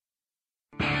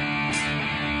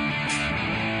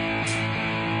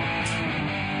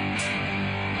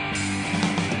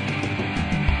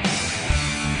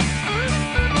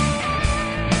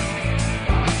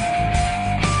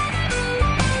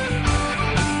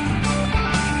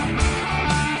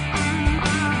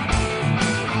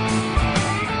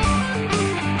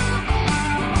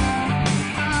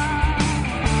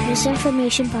This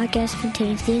information podcast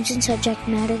contains themes and subject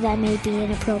matter that may be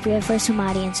inappropriate for some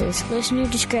audiences. Listener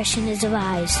discretion is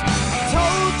advised.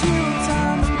 Told you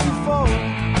times before,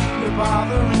 you're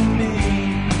bothering me.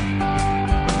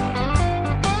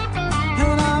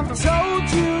 And I've told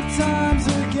you times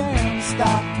again,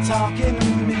 stop talking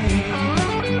to me.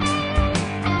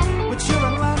 But you're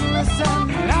relentless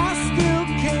and I still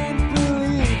can't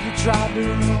believe you tried to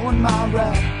ruin my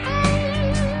rep.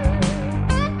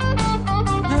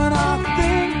 And I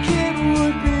think it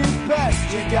would be best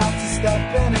you got to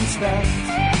step in and inspect.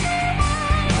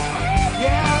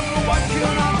 Yeah, but what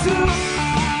can I do?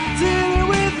 Dealing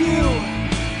with you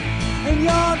and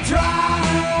you're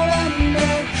driving me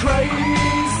crazy.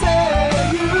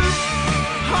 You,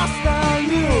 hostile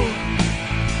you.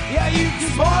 Yeah, you can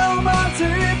spoil my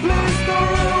day, please don't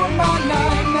ruin my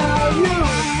night. Now you,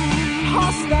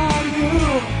 hostile you,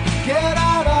 get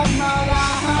out of my life.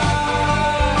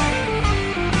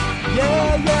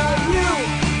 Yeah, you,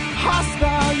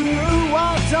 hostile you,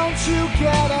 why don't you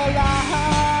get alive?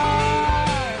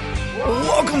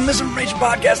 Welcome to Misinformation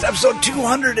Podcast, episode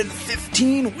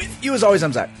 215. With you, as always,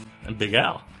 I'm Zach. And Big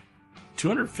Al.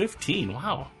 215,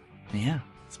 wow. Yeah.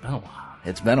 It's been a while.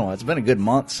 It's been a while. It's been a good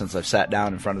month since I've sat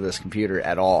down in front of this computer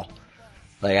at all.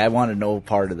 Like, I wanted no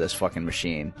part of this fucking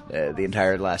machine the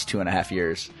entire last 2.5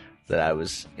 years that I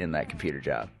was in that computer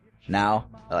job. Now,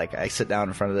 like, I sit down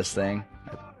in front of this thing,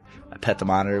 I pet the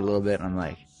monitor a little bit, and I'm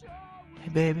like, hey,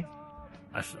 baby,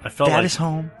 I felt Dad like, is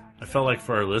home. I felt like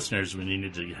for our listeners, we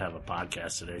needed to have a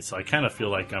podcast today. So I kind of feel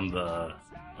like I'm the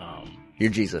You're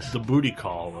Jesus. the booty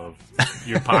call of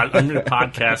your pod. I'm your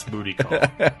podcast booty call.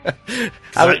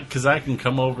 Because I can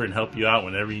come over and help you out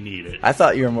whenever you need it. I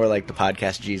thought you were more like the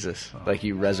podcast Jesus, like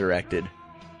you resurrected.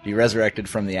 You resurrected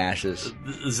from the ashes.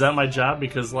 Is that my job?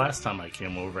 Because last time I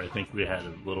came over, I think we had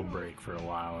a little break for a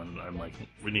while, and I'm like,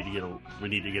 we need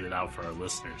to get it out for our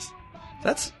listeners.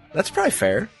 That's probably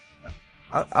fair.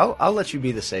 I'll let you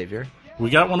be the savior. We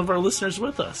got one of our listeners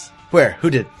with us. Where? Who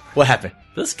did? What happened?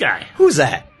 This guy. Who's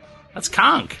that? That's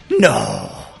Conk.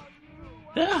 No.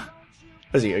 Yeah.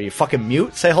 Is he? Are you fucking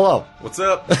mute? Say hello. What's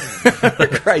up? For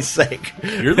Christ's sake.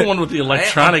 You're the one with the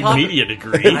electronic media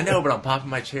degree. I know, but I'm popping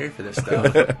my cherry for this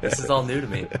stuff. This is all new to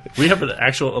me. We have an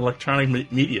actual electronic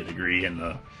media degree in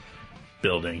the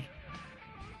building.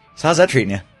 So how's that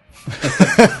treating you?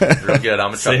 Real good.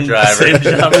 I'm a truck driver. Same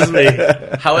job as me.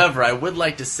 However, I would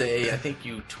like to say, I think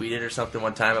you tweeted or something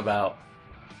one time about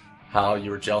how you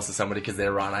were jealous of somebody because they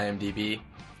were on IMDb.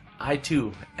 I,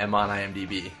 too, am on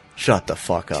IMDb. Shut the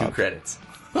fuck 2 up. credits.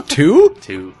 2?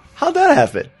 2. How'd that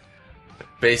happen?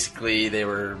 Basically, they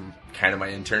were kind of my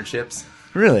internships.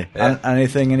 Really? Yeah. On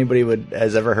anything anybody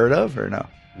has ever heard of, or no?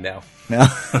 No. No?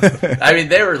 I mean,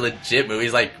 they were legit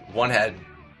movies. Like, one had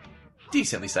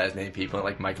decently sized name people,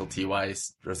 like Michael T.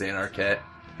 Weiss, Roseanne Arquette.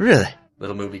 Really?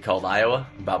 Little movie called Iowa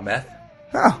about meth.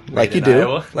 Oh, like you in do.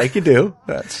 Iowa. Like you do.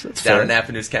 That's Down fair. in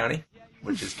Nappanooze County,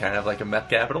 which is kind of like a meth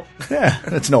capital. Yeah,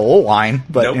 it's no old wine,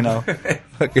 but Nope. you know,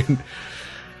 fucking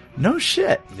no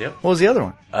shit. Yep. What was the other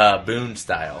one? Boone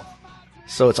Style.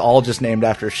 So it's all just named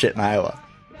after shit in Iowa.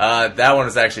 That one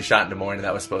was actually shot in Des Moines, and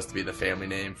that was supposed to be the family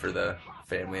name for the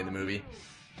family in the movie.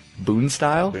 Boone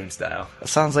style? Boone Style. That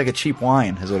sounds like a cheap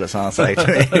wine, is what it sounds like to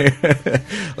me.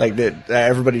 Like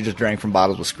everybody just drank from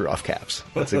bottles with screw off caps.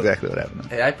 That's exactly what happened.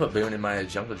 Hey, I put Boone in my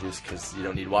jungle juice because you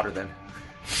don't need water then.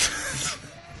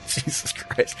 Jesus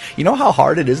Christ! You know how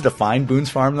hard it is to find Boone's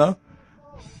Farm, though.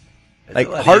 It's Like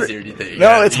a lot hard. easier than you think.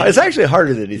 No, Yeah. it's actually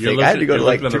harder than you You're think. I had to go to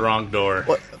like the wrong door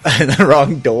what? The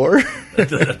wrong door. at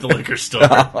the liquor store.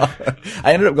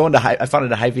 I ended up going to I found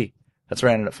it at Hy-Vee. That's where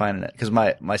I ended up finding it because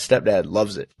my stepdad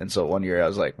loves it, and so one year I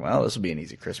was like, "Well, this will be an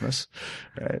easy Christmas,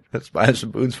 right? Let's buy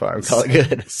some Boone's Farm, call it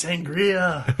good."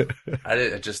 Sangria.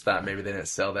 I just thought maybe they didn't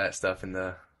sell that stuff in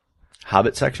the...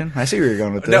 Hobbit section. I see where you're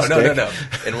going with this. No.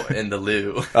 In the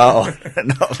loo. Oh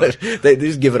no, but they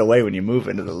just give it away when you move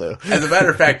into the loo. As a matter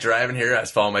of fact, driving here, I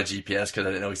was following my GPS because I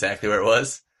didn't know exactly where it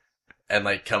was. And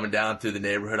like coming down through the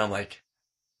neighborhood, I'm like,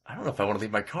 I don't know if I want to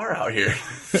leave my car out here.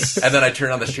 And then I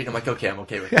turn on the street and I'm like, okay, I'm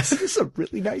okay with this. This is a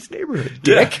really nice neighborhood,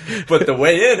 dick. Yeah, but the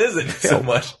way in isn't so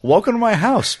much. Welcome to my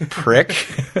house, prick.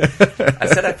 I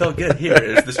said I felt good here.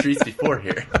 It was the streets before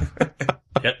here.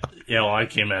 Yep. Yeah, well, I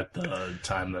came at the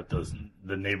time that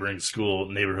the neighborhood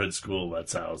school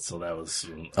lets out, so that was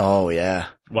Oh yeah.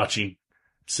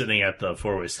 sitting at the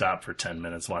four-way stop for 10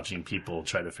 minutes watching people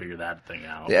try to figure that thing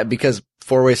out. Yeah, because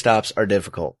four-way stops are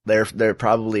difficult. They're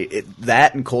probably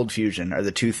that and cold fusion are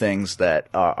the two things that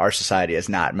our society has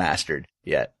not mastered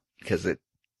yet. Because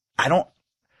I know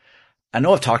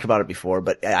I've talked about it before,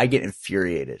 but I get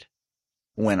infuriated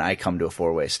when I come to a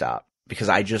four-way stop because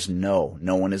I just know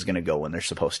no one is going to go when they're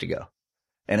supposed to go.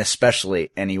 And especially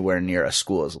anywhere near a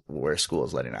school where a school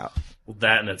is letting out. Well,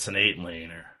 that and it's an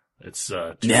 8-laner. It's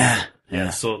Yeah.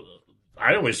 So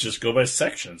I always just go by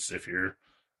sections. If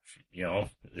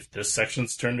this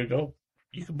section's turn to go,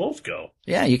 you can both go.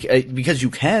 Yeah, because you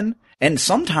can. And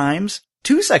sometimes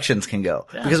 2 sections can go.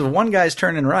 Yeah. Because if one guy's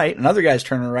turning right, another guy's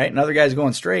turning right, another guy's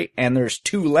going straight, and there's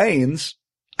 2 lanes,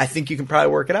 I think you can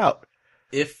probably work it out.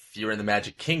 If you're in the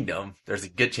Magic Kingdom, there's a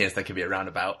good chance that could be a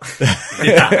roundabout.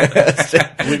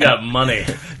 We got money.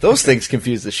 Those things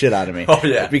confuse the shit out of me. Oh,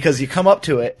 yeah. Because you come up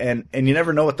to it and you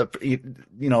never know what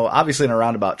obviously in a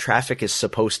roundabout, traffic is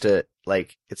supposed to,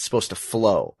 it's supposed to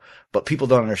flow. But people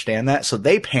don't understand that, so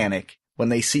they panic when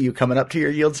they see you coming up to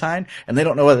your yield sign, and they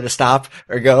don't know whether to stop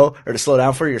or go or to slow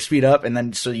down for you or speed up, and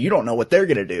then so you don't know what they're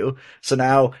gonna do. So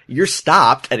now you're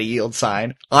stopped at a yield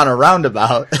sign on a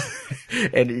roundabout,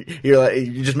 and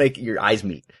you just make your eyes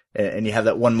meet, and you have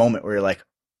that one moment where you're like,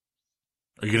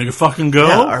 "Are you gonna fucking go?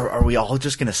 Yeah, are we all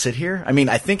just gonna sit here?" I mean,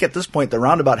 I think at this point the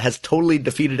roundabout has totally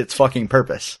defeated its fucking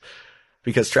purpose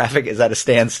because traffic is at a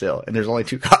standstill and there's only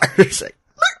 2 cars.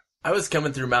 I was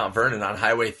coming through Mount Vernon on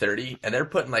Highway 30, and they're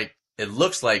putting it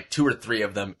looks like 2 or 3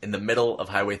 of them in the middle of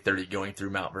Highway 30 going through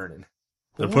Mount Vernon.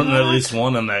 They're putting at least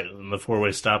one in the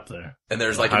 4-way stop there. And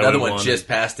there's like Highway another one 1. just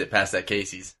past that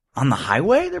Casey's. On the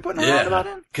highway, they're putting a roundabout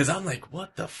in? Because I'm like,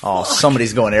 what the fuck? Oh,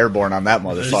 somebody's going airborne on that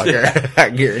motherfucker. I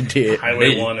guarantee it.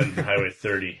 Highway 1 and Highway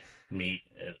 30 meet.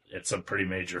 It's a pretty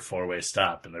major 4-way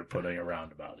stop, and they're putting a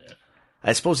roundabout in.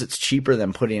 I suppose it's cheaper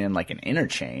than putting in like an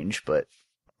interchange, but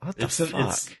what the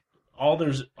fuck? All there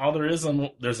is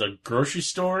there's a grocery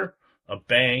store, a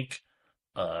bank,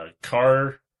 a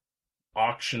car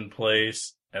auction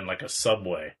place, and like a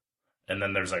Subway. And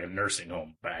then there's like a nursing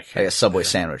home back here. Like a Subway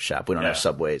sandwich shop. We don't have Yeah.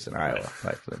 Subways in Iowa,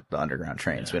 like the underground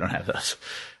trains. We don't have those.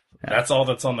 That's all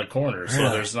that's on the corner. So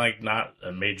Really? there's not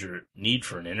a major need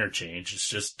for an interchange. It's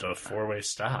just a 4-way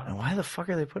stop. And why the fuck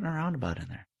are they putting a roundabout in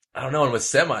there? I don't know, and with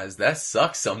semis, that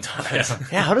sucks sometimes.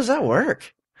 Yeah, how does that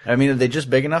work? I mean, are they just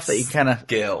big enough that you kind of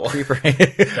Skill. creep right?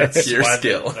 That's Your why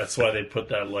skill. That's why they put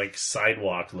that like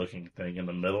sidewalk looking thing in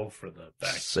the middle for the back.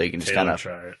 So you can just trailer kind of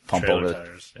tri- pump trailer over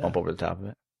tires. Yeah. bump over the top of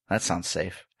it. That sounds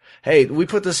safe. Hey, we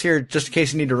put this here just in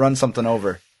case you need to run something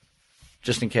over.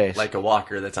 Just in case. Like a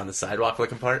walker that's on the sidewalk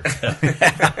looking part.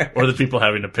 Or the people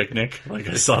having a picnic. Like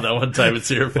I saw that one time at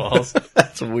Cedar Falls.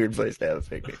 That's a weird place to have a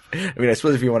picnic. I mean, I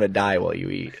suppose if you want to die while you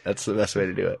eat, that's the best way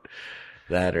to do it.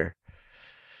 That or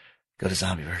go to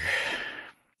Zombie Burger.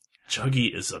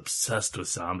 Chuggy is obsessed with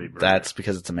Zombie Burger. That's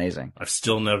because it's amazing. I've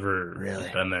still never Really?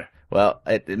 been there. Well,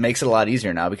 it makes it a lot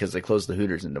easier now because they closed the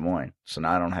Hooters in Des Moines. So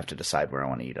now I don't have to decide where I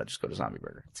want to eat. I'll just go to Zombie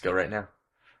Burger. Let's go right now.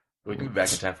 We can be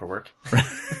back in time for work.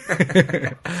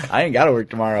 I ain't got to work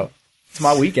tomorrow. It's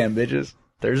my weekend, bitches.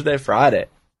 Thursday, Friday.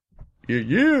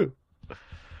 Yeah.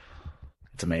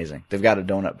 It's amazing. They've got a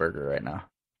donut burger right now.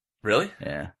 Really?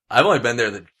 Yeah. I've only been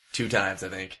there 2 times, I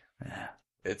think. Yeah.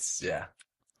 It's, yeah.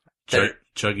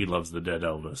 Chuggy loves the dead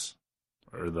Elvis.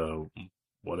 Or the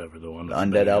whatever, the one. The with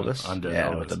Undead banana- Elvis. Undead Yeah,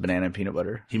 Elvis. with the banana and peanut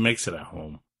butter. He makes it at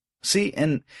home. See,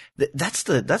 and that's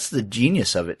the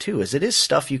genius of it too, is it is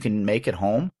stuff you can make at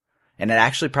home, and it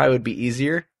actually probably would be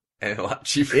easier. And a lot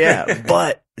cheaper. Yeah,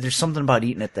 but there's something about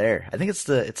eating it there. I think it's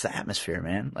the atmosphere,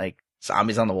 man. Like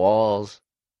zombies on the walls,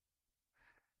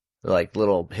 like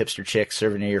little hipster chicks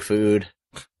serving you your food.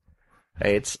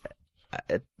 Hey,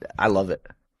 I love it.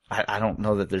 I don't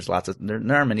know that there's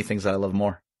there are many things that I love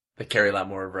more. They carry a lot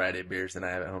more variety of beers than I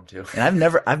have at home, too. And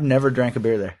I've never drank a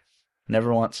beer there.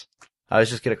 Never once. I always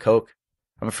just get a Coke.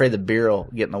 I'm afraid the beer will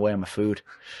get in the way of my food.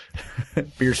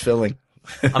 Beer's filling.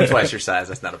 I'm twice your size.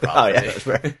 That's not a problem. Oh yeah,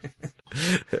 for me.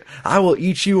 that's right. I will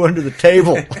eat you under the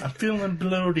table. I'm feeling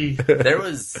bloaty. There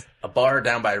was a bar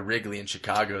down by Wrigley in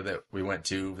Chicago that we went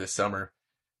to this summer.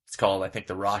 It's called, I think,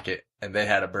 the Rocket, and they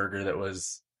had a burger that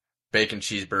was bacon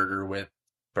cheeseburger with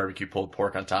barbecue pulled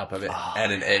pork on top of it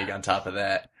and an egg on top of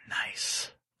that. Nice.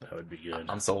 That would be good.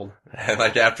 I'm sold. And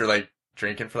like after like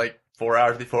drinking for like 4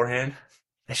 hours beforehand.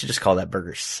 I should just call that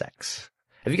burger sex.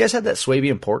 Have you guys had that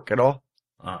Swabian pork at all?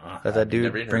 That dude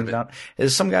never even brings heard it of down.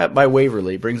 There's some guy by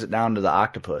Waverly brings it down to the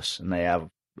Octopus, and they have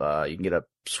you can get a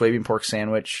Swabian pork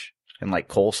sandwich and like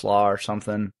coleslaw or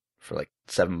something for like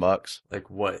 $7. Like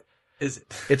what is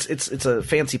it? It's a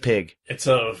fancy pig. It's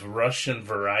a Russian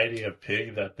variety of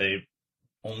pig that they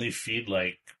only feed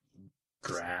like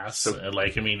grass. So- And,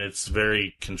 like, I mean, it's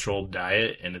very controlled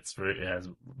diet, and it has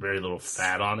very little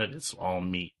fat on it. It's all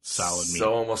meat, solid meat.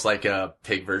 So almost like a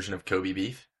pig version of Kobe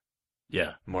beef,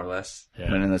 Yeah. more or less.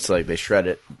 Yeah. And then it's like they shred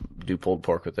it, do pulled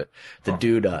pork with it. The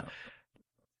dude,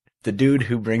 the dude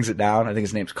who brings it down, I think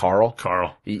his name's Carl.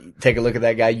 Carl. You take a look at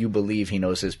that guy, you believe he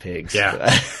knows his pigs. Yeah.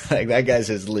 Like, that guy's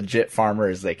as legit farmer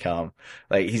as they come.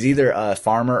 Like, he's either a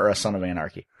farmer or a son of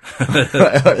anarchy. One of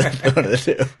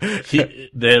the two.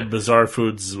 They had Bizarre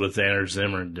Foods with Anders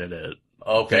Zimmern did a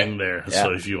thing there. Yeah.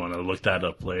 So if you want to look that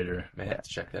up later. Man, I have to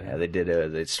check that Yeah, out. they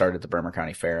did. They started at the Bremer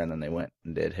County Fair, and then they went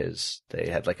and did they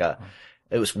had like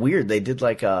it was weird. They did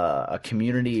like a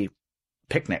community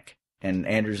picnic, and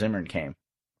Andrew Zimmern came.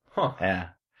 Huh. Yeah.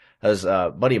 That was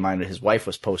a buddy of mine. His wife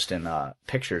was posting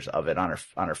pictures of it on her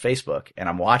Facebook, and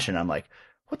I'm watching. I'm like,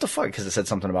 what the fuck? Because it said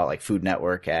something about like Food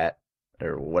Network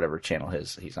or whatever channel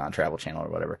he's on, Travel Channel or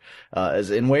whatever, is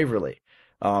in Waverly.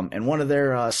 And one of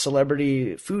their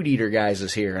celebrity food eater guys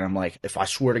is here, and I'm like, if I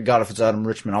swear to God, if it's Adam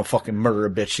Richman, I'll fucking murder a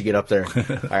bitch to get up there.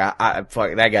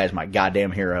 Fuck, that guy's my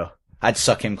goddamn hero. I'd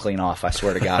suck him clean off. I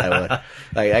swear to God, I would.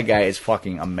 Like, that guy is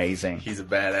fucking amazing. He's a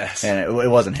badass. And it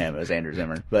wasn't him; it was Andrew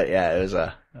Zimmern. But yeah, it was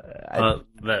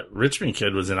that Richmond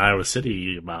kid was in Iowa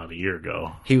City about a year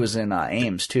ago. he was in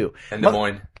Ames too. And Des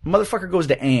Moines. Motherfucker goes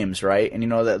to Ames, right? And you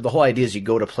know the whole idea is you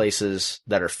go to places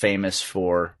that are famous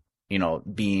for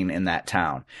being in that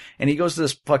town. And he goes to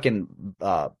this fucking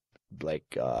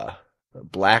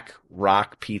Black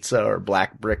Rock Pizza or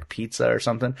Black Brick Pizza or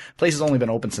something. Place has only been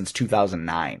open since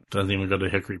 2009. Doesn't even go to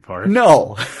Hickory Park.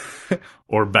 No.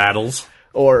 Or Battles.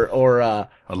 or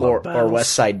Battles.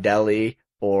 West Side Deli,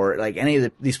 or like any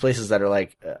of these places that are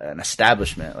like an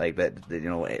establishment, like that.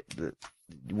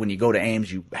 When you go to Ames,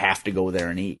 you have to go there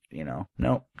and eat. No,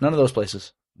 none of those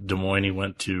places. Des Moines, he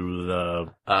went to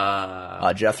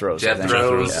the Jethro's. I think.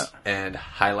 Jethro's Yeah. and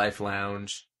High Life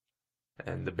Lounge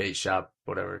and the Bait Shop,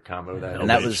 whatever combo that And is.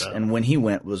 that was, and when he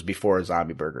went was before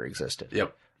Zombie Burger existed.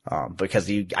 Yep. Because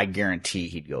I guarantee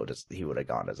he would have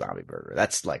gone to Zombie Burger.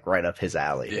 That's like right up his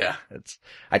alley. Yeah.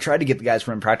 I tried to get the guys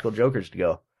from Impractical Jokers to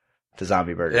go to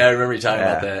Zombie Burger. Yeah, I remember you talking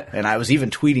about that. And I was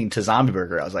even tweeting to Zombie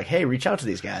Burger. I was like, hey, reach out to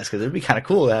these guys because it'd be kind of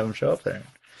cool to have them show up there.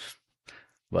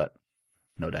 But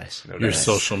no dice. No your dice.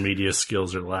 social media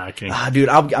skills are lacking. Dude,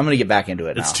 I'm going to get back into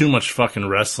it It's now. too much fucking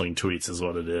wrestling tweets is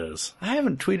what it is. I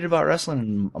haven't tweeted about wrestling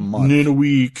in a month. In a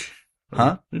week.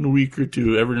 Huh? In a week or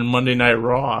two. Every Monday Night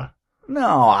Raw.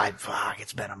 No,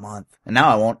 it's been a month. And now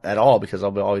I won't at all because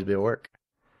I'll always be at work.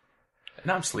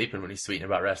 Now I'm sleeping when he's tweeting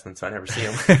about wrestling, so I never see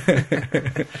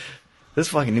him. This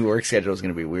fucking new work schedule is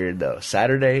going to be weird, though.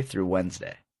 Saturday through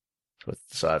Wednesday.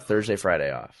 So I have Thursday,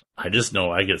 Friday off. I just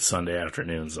know I get Sunday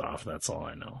afternoons off. That's all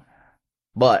I know.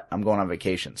 But I'm going on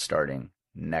vacation starting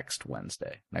next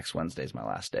Wednesday. Next Wednesday is my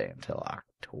last day until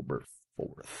October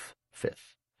 5th.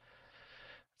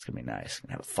 It's going to be nice. Going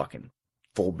to have a fucking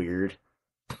full beard.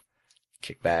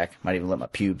 Kick back. Might even let my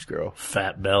pubes grow.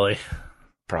 Fat belly.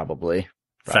 Probably.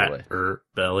 Fatter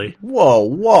belly.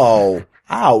 Whoa.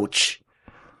 Ouch.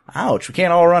 We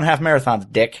can't all run half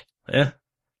marathons, dick. Yeah.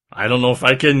 I don't know if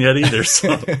I can yet either, so.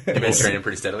 You've been training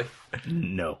pretty steadily?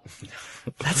 No.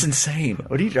 That's insane.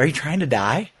 Are you trying to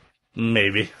die?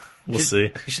 Maybe. We'll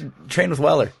see. You should train with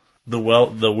Weller. The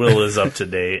will is up to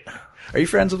date. Are you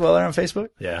friends with Weller on Facebook?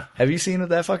 Yeah. Have you seen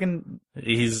that fucking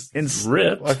He's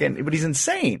ripped. but he's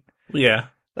insane. Yeah.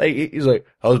 Like, he's like,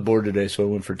 I was bored today, so I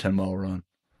went for a 10-mile run.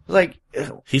 Like,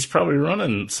 He's probably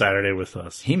running Saturday with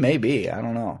us. he may be. I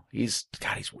don't know. He's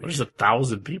weird. There's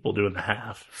 1,000 people doing the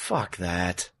half. Fuck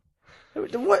that.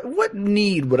 What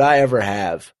need would I ever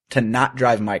have to not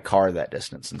drive my car that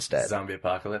distance instead? Zombie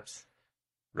apocalypse.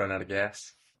 Run out of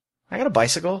gas. I got a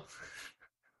bicycle.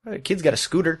 The kid's got a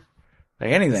scooter.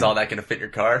 Like anything. Is all that going to fit your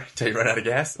car until you run out of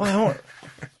gas? Well,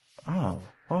 I don't.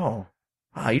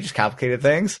 Oh, you just complicated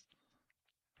things.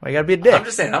 Well, you gotta be a dick. I'm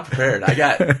just saying, I'm prepared. I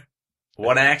got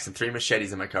 1 axe and 3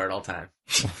 machetes in my car at all time.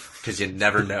 Because you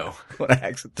never know. 1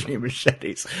 axe and 3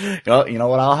 machetes. You know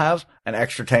what I'll have? An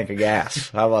extra tank of gas.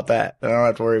 How about that? I don't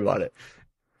have to worry about it.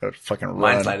 I'll fucking run.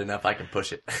 Mine's light enough, I can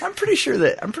push it. I'm pretty sure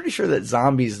that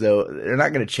zombies, though, they're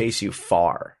not going to chase you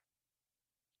far.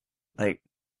 Like,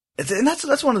 and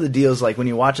that's one of the deals. Like when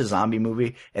you watch a zombie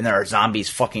movie and there are zombies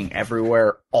fucking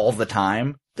everywhere all the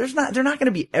time, they're not going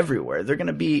to be everywhere. They're going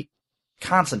to be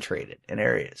concentrated in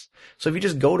areas. So if you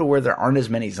just go to where there aren't as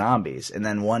many zombies and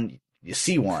then you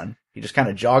see one, you just kind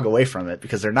of jog away from it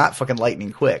because they're not fucking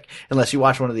lightning quick. Unless you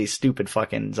watch one of these stupid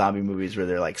fucking zombie movies where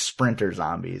they're like sprinter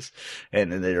zombies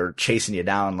and they're chasing you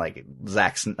down like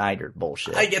Zack Snyder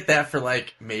bullshit. I get that for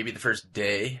like maybe the first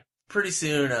day. Pretty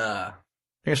soon, They're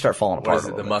gonna start falling what apart. is a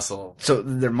it, the little bit. muscle? So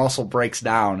their muscle breaks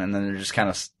down and then they're just kind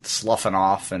of sloughing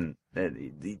off and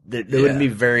they wouldn't be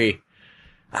very,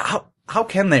 how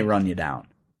can they run you down?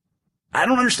 I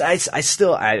don't understand.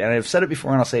 And I've said it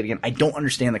before and I'll say it again. I don't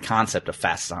understand the concept of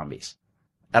fast zombies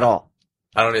at all.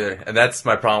 I don't either. And that's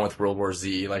my problem with World War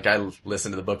Z. Like, I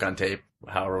listened to the book on tape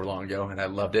however long ago, and I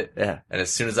loved it. Yeah. And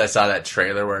as soon as I saw that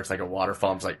trailer where it's like a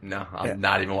waterfall, I was like, no, I'm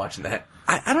not even watching that.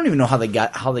 I don't even know how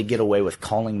they get away with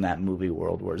calling that movie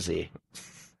World War Z.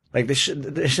 Like they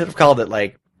should have called it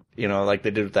like, you know, like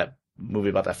they did with that movie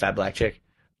about that fat black chick.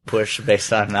 Push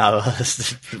based on novel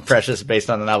Precious based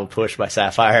on the novel Push by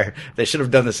Sapphire. They should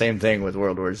have done the same thing with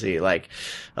World War Z. Like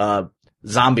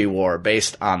Zombie War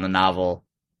based on the novel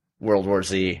World War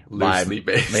Z Loosely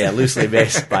based. Yeah, loosely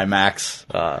based by Max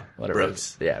whatever.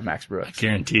 Brooks. Yeah, Max Brooks.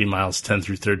 Guaranteed miles 10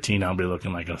 through 13, I'll be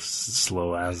looking like a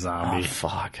slow ass zombie. Oh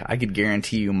fuck! I could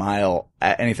guarantee you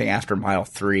anything after mile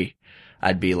 3,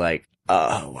 I'd be like,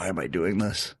 why am I doing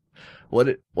this? What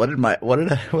did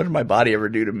my body ever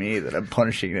do to me that I'm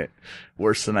punishing it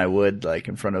worse than I would like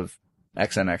in front of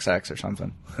XNXX or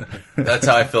something? That's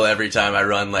how I feel every time I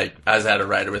run. Like, I had a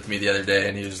rider with me the other day,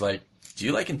 and he was like, do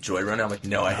you like enjoy running? I'm like,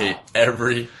 no, I hate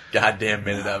every goddamn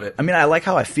minute of it. I mean, I like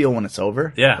how I feel when it's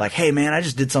over. Yeah. Like, hey man, I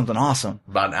just did something awesome.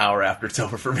 About an hour after it's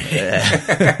over for me.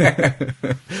 Yeah.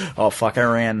 Oh fuck! I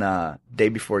ran day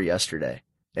before yesterday,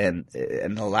 and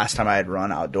the last time I had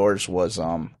run outdoors was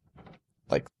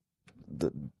like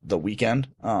the weekend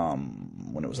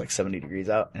when it was like 70 degrees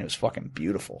out, and it was fucking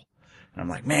beautiful. And I'm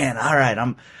like, man, all right,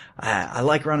 I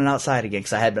like running outside again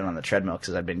because I had been on the treadmill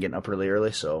because I'd been getting up really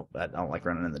early, so I don't like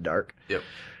running in the dark. Yep.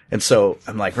 And so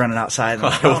I'm like running outside, and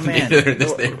I'm like, I oh wouldn't man, either in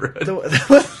this neighborhood.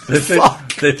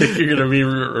 They think you're gonna be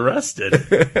arrested.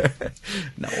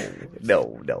 No.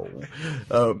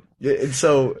 And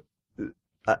so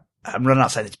I'm running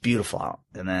outside. It's beautiful out.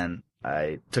 And then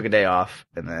I took a day off,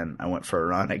 and then I went for a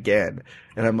run again.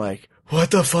 And I'm like,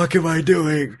 what the fuck am I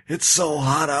doing? It's so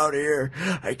hot out here.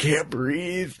 I can't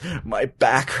breathe. My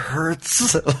back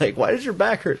hurts. Like, why does your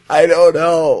back hurt? I don't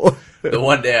know. The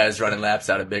one day I was running laps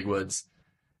out of Big Woods,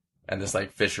 and this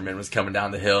like fisherman was coming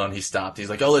down the hill, and he stopped. He's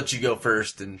like, I'll let you go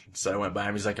first. And so I went by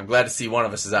him. He's like, I'm glad to see one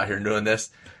of us is out here doing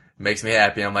this. It makes me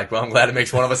happy. And I'm like, well, I'm glad it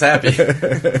makes one of us happy.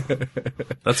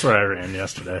 That's where I ran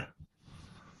yesterday.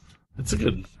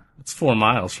 It's 4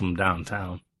 miles from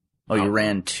downtown. Oh, you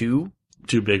ran 2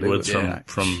 Big Woods yeah.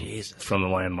 from the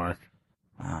landmark.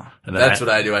 Wow. And then That's what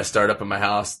I do. I start up in my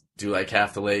house, do like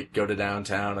half the lake, go to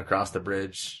downtown, across the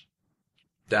bridge,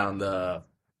 down the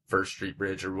First Street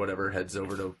Bridge or whatever, heads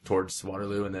over towards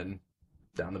Waterloo, and then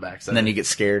down the backside. And then you get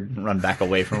scared and run back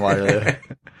away from Waterloo.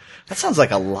 That sounds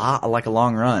like a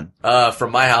long run.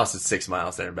 From my house, it's 6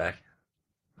 miles there and back.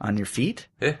 On your feet?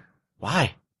 Yeah.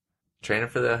 Why? Training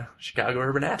for the Chicago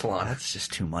Urban Athlon. That's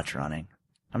just too much running.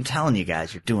 I'm telling you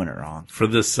guys, you're doing it wrong. For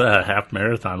this half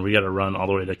marathon, we got to run all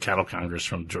the way to Cattle Congress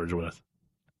from Georgia with.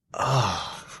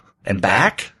 Oh. And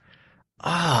back?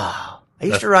 Oh. I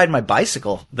used to ride my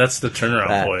bicycle. That's the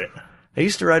turnaround point. I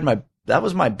used to ride that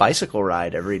was my bicycle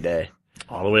ride every day.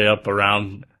 All the way up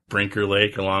around Brinker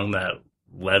Lake along that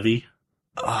levee.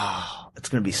 Oh, it's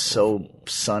going to be so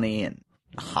sunny and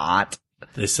hot.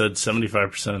 They said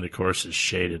 75% of the course is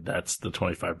shaded. That's the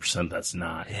 25% that's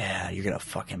not. Yeah, you're going to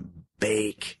fucking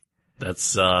bake. That's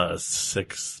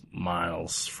 6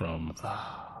 miles from...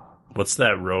 What's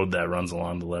that road that runs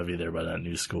along the levee there by that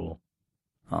new school?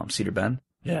 Cedar Bend?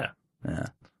 Yeah. Yeah.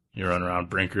 You run around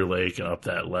Brinker Lake and up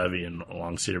that levee and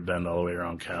along Cedar Bend all the way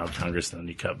around Cattle Congress, and then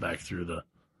you cut back through the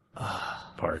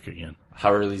park again.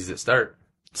 How early does it start?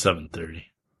 7:30.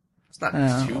 It's not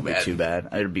too Won't be bad. too bad.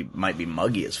 It might be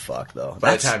muggy as fuck though.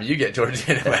 By the time you get towards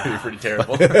the end, it might be pretty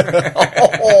terrible.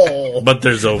 But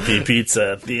there's OP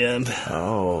pizza at the end.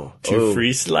 Oh, 2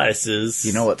 free slices.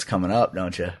 You know what's coming up,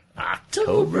 don't you?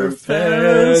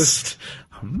 Oktoberfest.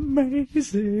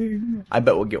 Amazing. I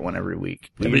bet we'll get one every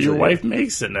week. Yeah, but your wife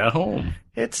makes it at home.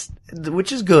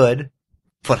 Which is good,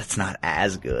 but it's not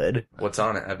as good. What's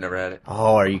on it? I've never had it.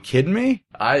 Oh, are you kidding me?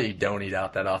 I don't eat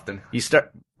out that often, You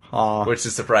start. Oh, which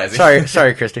is surprising.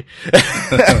 sorry, Christy. Well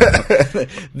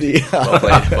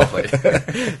played.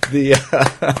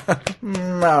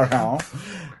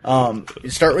 You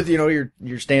start with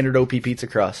your standard OP pizza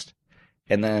crust,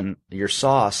 and then your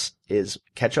sauce is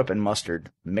ketchup and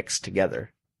mustard mixed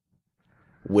together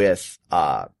with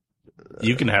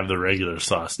You can have the regular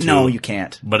sauce too. No, you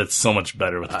can't. But it's so much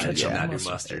better with the I ketchup. cannot and do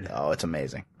mustard. mustard. Oh, it's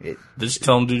amazing. Just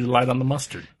tell them to do light on the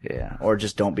mustard. Yeah, or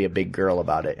just don't be a big girl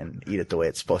about it and eat it the way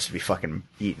it's supposed to be fucking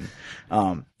eaten.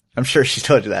 I'm sure she's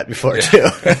told you that before too.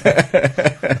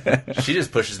 She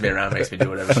just pushes me around, makes me do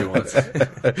whatever she wants.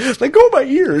 Let go of my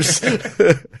ears. And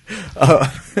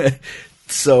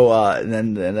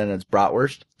then it's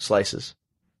bratwurst slices,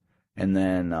 and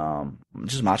then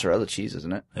just mozzarella cheese,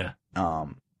 isn't it? Yeah.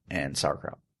 And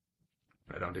sauerkraut.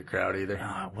 I don't do crowd either.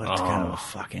 What kind of a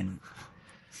fucking...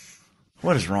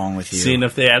 What is wrong with you? Seeing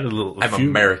if they added I'm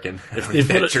American. If I they don't put eat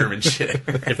that it- German shit.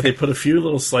 if they put a few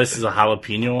little slices of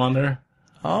jalapeno on there,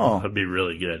 Oh, that'd be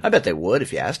really good. I bet they would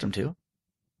if you asked them to.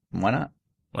 Why not?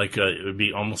 Like it would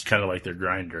be almost kind of like their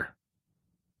grinder.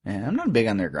 Yeah, I'm not big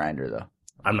on their grinder though.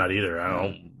 I'm not either.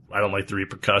 I don't like the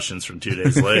repercussions from 2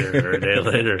 days later or a day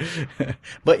later.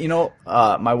 But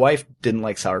my wife didn't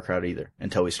like sauerkraut either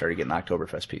until we started getting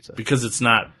Oktoberfest pizza. Because it's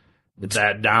not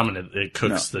that dominant. It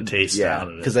cooks No, the taste yeah, out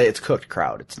of it. because it's cooked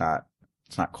kraut. It's not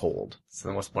cold. So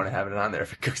then what's the point of having it on there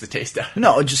if it cooks the taste out?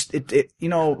 No,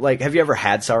 like, have you ever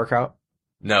had sauerkraut?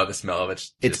 No, the smell of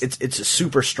it's It's a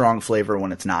super strong flavor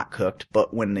when it's not cooked,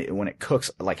 but when it cooks,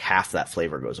 like half that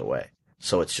flavor goes away.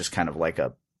 So it's just kind of like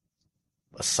a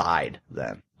side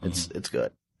then. It's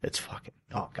good. It's fucking,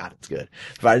 oh god, it's good.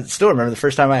 But I still remember the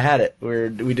first time I had it.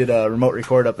 We did a remote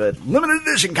record up at Limited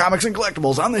Edition Comics and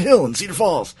Collectibles on the Hill in Cedar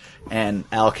Falls. And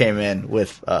Al came in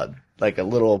with, like a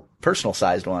little personal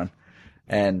sized one.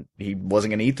 And he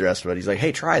wasn't going to eat the rest of it. He's like,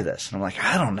 hey, try this. And I'm like,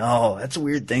 I don't know. That's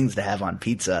weird things to have on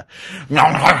pizza.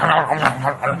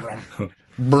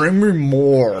 Bring me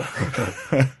more.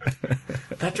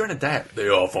 not during a diet. Day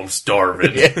off, I'm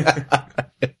starving.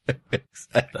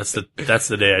 That's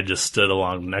the day I just stood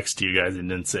along next to you guys and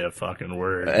didn't say a fucking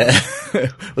word.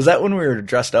 Was that when we were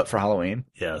dressed up for Halloween?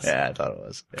 Yes. Yeah, I thought it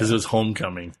was. Because it was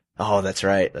homecoming. Oh, that's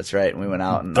right. That's right. And we went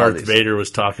out and all Darth these- Vader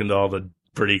was talking to all the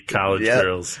pretty college Yep.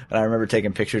 girls. And I remember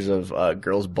taking pictures of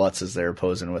girls' butts as they were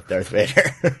posing with Darth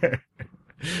Vader.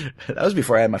 That was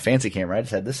before I had my fancy camera. I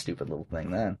just had this stupid little thing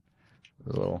then. A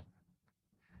little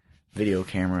video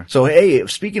camera. So, hey,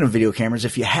 speaking of video cameras,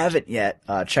 if you haven't yet,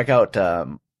 check out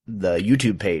the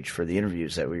YouTube page for the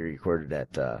interviews that we recorded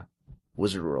at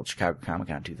Wizard World Chicago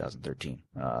Comic-Con 2013.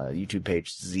 YouTube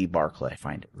page, Z Barclay.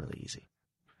 Find it really easy.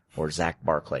 Or Zach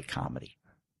Barclay Comedy.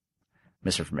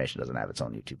 Misinformation doesn't have its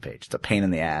own YouTube page. It's a pain in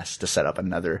the ass to set up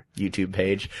another YouTube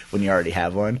page when you already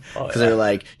have one. Because they're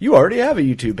like, you already have a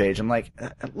YouTube page. I'm like,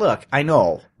 look, I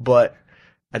know, but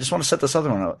I just want to set this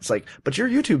other one up. It's like, but your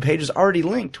YouTube page is already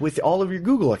linked with all of your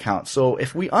Google accounts. So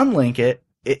if we unlink it,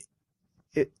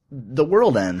 the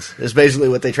world ends, is basically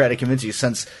what they try to convince you,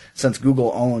 since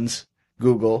Google owns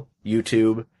Google,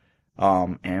 YouTube,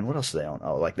 and what else do they own?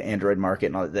 Oh, like the Android market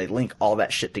and all that. They link all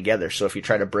that shit together. So if you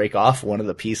try to break off one of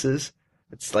the pieces,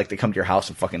 it's like they come to your house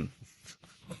and fucking.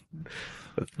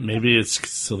 Maybe it's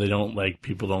so they don't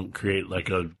people don't create like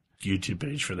a YouTube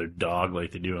page for their dog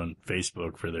like they do on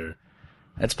Facebook for their.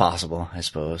 It's possible, I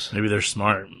suppose. Maybe they're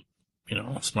smart,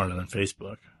 smarter than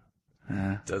Facebook.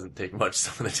 Doesn't take much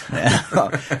some of the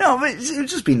time. No, but it would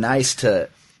just be nice to,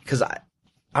 because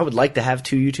I would like to have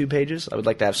 2 YouTube pages. I would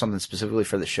like to have something specifically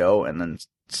for the show and then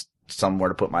somewhere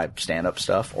to put my stand-up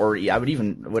stuff. Or I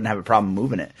wouldn't have a problem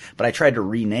moving it. But I tried to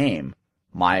rename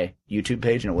my YouTube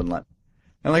page and it wouldn't let.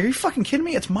 I'm like, are you fucking kidding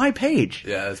me? It's my page.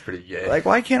 Yeah, that's pretty gay. Like,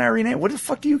 why can't I rename it? What the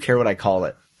fuck do you care what I call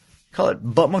it? Call it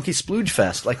Butt Monkey Splooge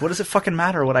Fest. Like, what does it fucking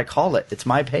matter what I call it? It's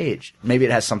my page. Maybe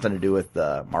it has something to do with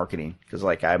marketing. Because,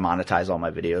 I monetize all my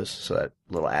videos so that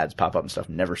little ads pop up and stuff.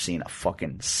 Never seen a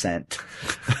fucking cent.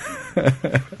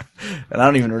 And I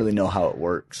don't even really know how it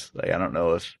works. I don't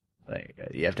know if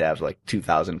you have to have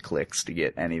 2,000 clicks to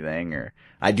get anything. Or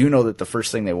I do know that the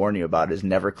first thing they warn you about is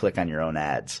never click on your own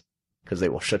ads. Because they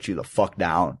will shut you the fuck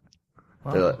down.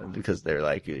 Because they're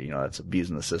like, that's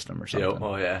abusing the system or something.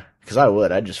 Oh, yeah. Because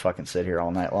I'd just fucking sit here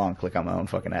all night long, click on my own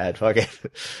fucking ad, fuck it.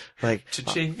 Like,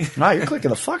 Cha-ching. no, you're clicking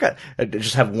the fuck out. I'd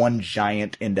just have one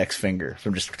giant index finger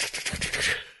from just.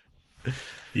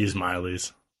 Use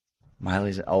Miley's.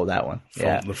 Miley's, oh, that one.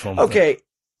 Yeah. The phone Okay.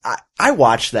 I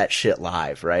watched that shit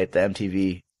live, right? The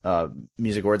MTV,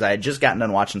 Music Awards. I had just gotten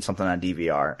done watching something on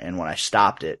DVR, and when I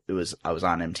stopped it, I was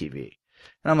on MTV.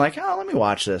 And I'm like, oh, let me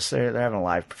watch this. They're having a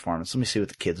live performance. Let me see what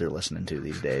the kids are listening to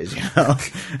these days,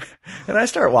 And I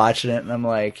start watching it, and I'm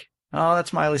like, oh,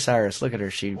 that's Miley Cyrus. Look at her.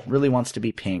 She really wants to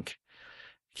be pink.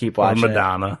 Keep watching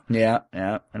Madonna. it.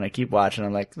 Yeah. And I keep watching.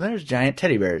 I'm like, there's giant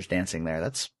teddy bears dancing there.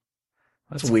 That's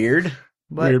weird.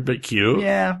 But Weird but cute.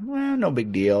 yeah, well, no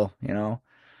big deal,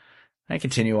 I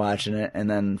continue watching it, and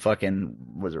then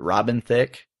was it Robin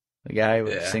Thicke? The guy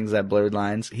who sings that Blurred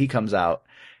Lines? He comes out,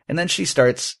 and then she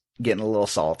starts getting a little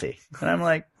salty. And I'm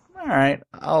like, all right,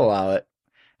 I'll allow it.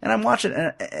 And I'm watching,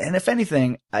 and if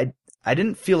anything, I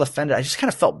didn't feel offended. I just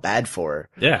kind of felt bad for her.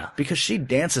 Yeah. Because she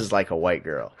dances like a white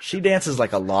girl. She dances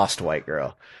like a lost white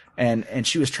girl. And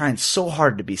she was trying so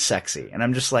hard to be sexy. And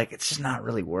I'm just like, it's just not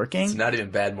really working. It's not even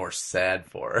bad, more sad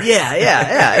for her.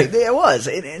 Yeah. It was.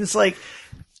 It's like,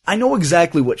 I know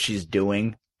exactly what she's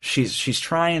doing. she's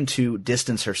trying to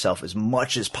distance herself as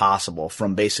much as possible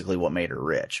from basically what made her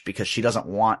rich, because she doesn't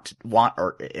want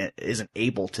or isn't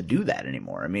able to do that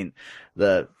anymore. I mean,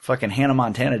 the fucking Hannah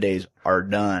Montana days are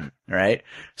done, right?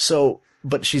 So,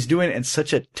 but she's doing it in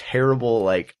such a terrible,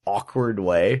 like, awkward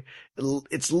way.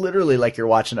 It's literally like you're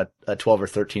watching a 12 or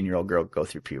 13-year-old girl go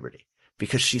through puberty,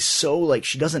 because she's so, like,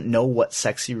 she doesn't know what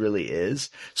sexy really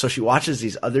is. So she watches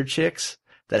these other chicks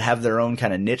that have their own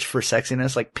kind of niche for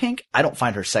sexiness. Like Pink, I don't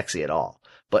find her sexy at all,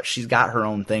 but she's got her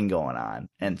own thing going on,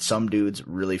 and some dudes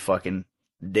really fucking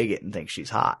dig it and think she's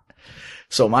hot.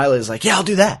 So Miley is like, yeah, I'll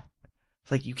do that.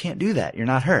 It's like, you can't do that. You're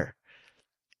not her.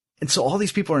 And so all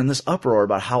these people are in this uproar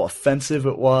about how offensive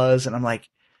it was. And I'm like,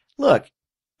 look,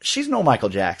 she's no Michael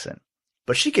Jackson,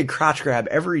 but she could crotch grab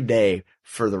every day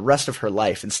for the rest of her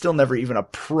life and still never even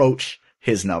approach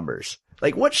his numbers.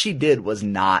 Like, what she did was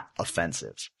not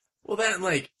offensive. Well, then,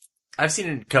 like, I've seen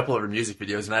a couple of her music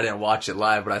videos, and I didn't watch it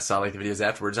live, but I saw, like, the videos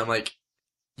afterwards. I'm like,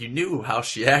 you knew how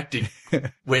she acted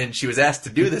when she was asked to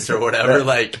do this or whatever. Right.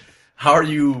 Like, how are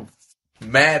you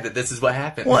mad that this is what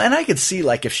happened? Well, and I could see,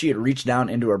 like, if she had reached down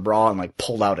into her bra and, like,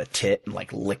 pulled out a tit and,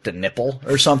 like, licked a nipple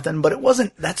or something, but it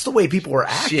wasn't, that's the way people were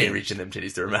acting. She ain't reaching them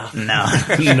titties to her mouth. No.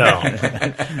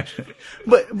 No.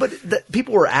 But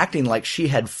people were acting like she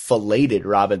had filleted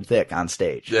Robin Thicke on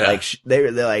stage. Yeah. Like,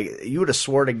 they're like, you would have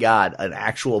swore to God an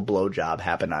actual blowjob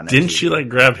happened on Didn't MTV. she like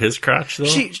grab his crotch though?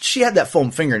 She had that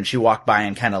foam finger and she walked by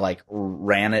and kind of like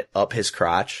ran it up his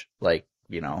crotch. Like,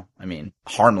 you know, I mean,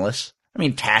 harmless. I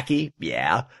mean, tacky,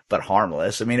 yeah, but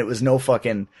harmless. I mean, it was no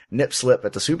fucking nip slip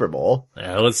at the Super Bowl.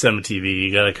 Yeah, it's MTV.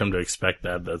 You gotta come to expect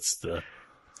that. That's the,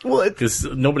 Well, because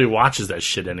nobody watches that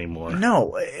shit anymore.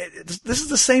 no, this is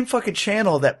the same fucking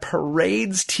channel that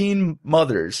parades teen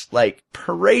mothers, like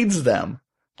parades them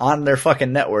on their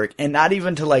fucking network, and not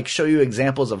even to like show you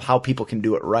examples of how people can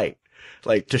do it right.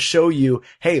 Like to show you,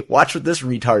 hey, watch what this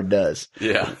retard does.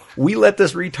 Yeah. We let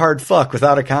this retard fuck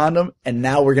without a condom, and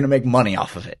now we're gonna make money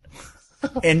off of it.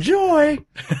 Enjoy.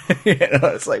 You know,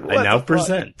 it's like, what I now the fuck?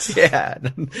 present. Yeah.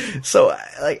 So,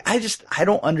 like, I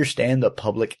don't understand the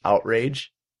public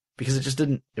outrage, because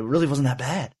it really wasn't that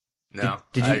bad. No.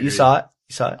 Did I you agree. saw it?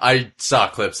 You saw it? I saw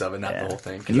clips of it, not Yeah. the whole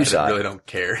thing, You because saw I it. really don't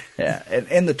care. Yeah.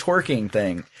 And the twerking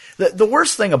thing. The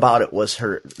worst thing about it was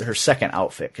her second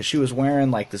outfit, because she was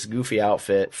wearing like this goofy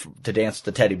outfit to dance with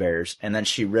the teddy bears, and then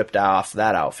she ripped off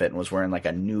that outfit and was wearing like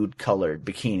a nude colored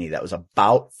bikini that was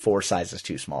about 4 sizes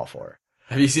too small for her.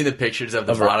 Have you seen the pictures of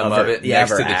the her- bottom of her- it yeah,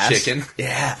 next of to her the ass. chicken?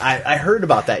 Yeah, I heard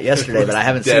about that yesterday, but I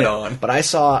haven't Dead seen it. on. But I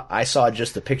saw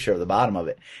just the picture of the bottom of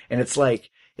it, and it's like,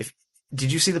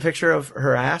 did you see the picture of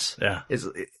her ass? Yeah.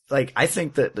 Like, I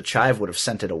think that the Chive would have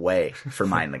sent it away for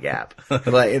Mind the Gap.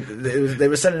 Like, they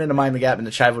were sending it to Mind the Gap, and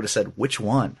the Chive would have said, which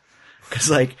one? Because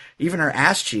like, even her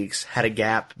ass cheeks had a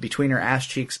gap between her ass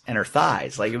cheeks and her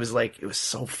thighs. Like, it was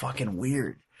so fucking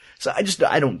weird. So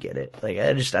I don't get it. Like,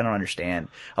 I don't understand.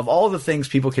 Of all the things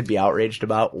people could be outraged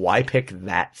about, why pick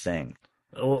that thing?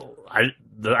 Well, I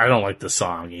don't like the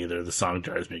song either. The song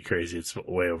drives me crazy. It's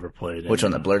way overplayed. Which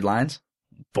one, the Blurred Lines?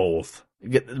 Both.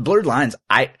 Blurred Lines,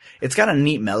 it's got a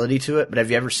neat melody to it, but have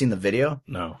you ever seen the video?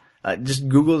 No. Just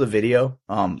Google the video,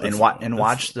 and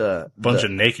watch the Bunch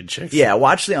of naked chicks. Yeah,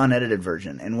 watch the unedited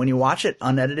version. And when you watch it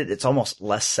unedited, it's almost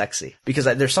less sexy, because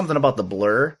there's something about the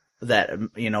blur that,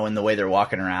 you know, in the way they're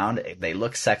walking around, they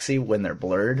look sexy when they're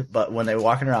blurred, but when they're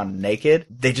walking around naked,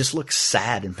 they just look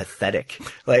sad and pathetic.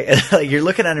 Like you're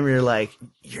looking at them and you're like,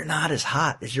 you're not as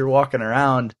hot as you're walking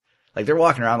around. Like, they're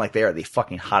walking around like they are the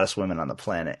fucking hottest women on the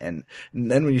planet. And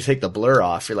then when you take the blur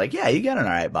off, you're like, yeah, you got an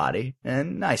alright body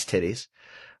and nice titties.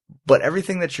 But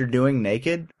everything that you're doing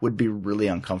naked would be really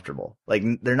uncomfortable. Like,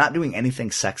 they're not doing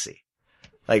anything sexy.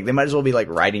 Like, they might as well be like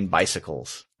riding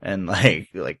bicycles and like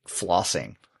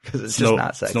flossing, because it's just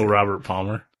not sexy. It's no Robert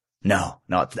Palmer. No.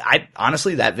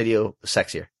 Honestly, that video was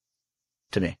sexier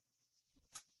to me.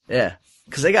 Yeah.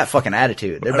 Because they got fucking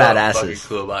attitude. They're I don't have a fucking badasses.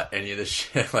 clue about any of this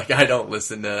shit. Like, I don't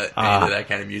listen to any of that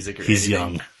kind of music or He's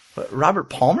anything. young. But Robert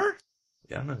Palmer?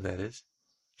 Yeah, I don't know who that is.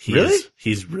 Really?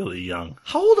 He's really young.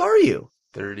 How old are you?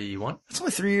 31? That's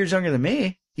only 3 years younger than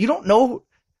me. You don't know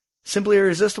Simply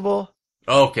Irresistible?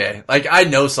 Okay. Like, I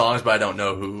know songs, but I don't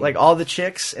know who. Like all the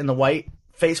chicks in the white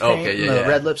face paint, Okay, and yeah, the yeah.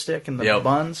 red lipstick, and the Yep.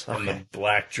 buns? In Okay. the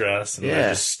black dress, and Yeah. they're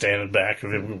just standing back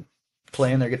of him.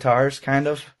 Playing their guitars, kind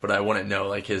of. but I wouldn't know,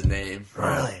 like, his name.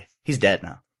 Really? He's dead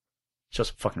now. Show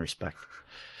some fucking respect.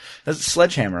 That's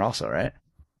Sledgehammer also, right?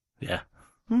 Yeah.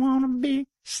 Wanna be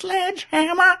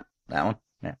Sledgehammer. That one?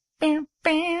 Yeah. Bam,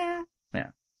 bam. Yeah.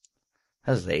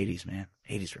 That was the 80s, man.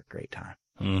 80s were a great time.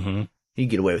 Mm-hmm. You could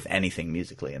get away with anything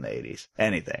musically in the 80s.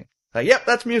 Anything. Like, yep,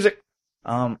 that's music.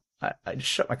 I just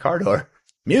shut my car door.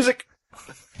 Music.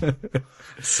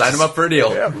 Sign him up for a deal.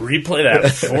 Replay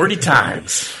that 40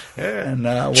 times. And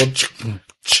we'll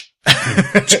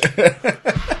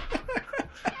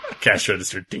Cash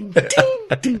register. Ding, ding,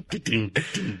 ding, ding, ding,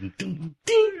 ding, ding,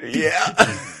 ding.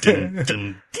 yeah. Ding,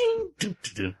 ding, ding, ding,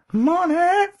 ding.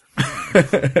 Money.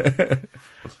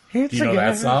 Do you know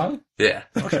that song? Yeah.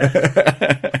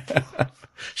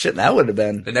 Shit, that would have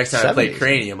been The next time I play 70s.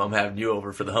 Cranium, I'm having you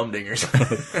over for the Humdingers.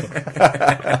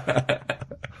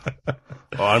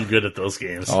 Oh, I'm good at those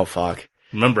games. Oh fuck.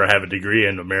 Remember, I have a degree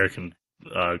in American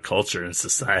culture and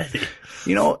society.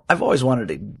 You know, I've always wanted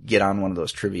to get on one of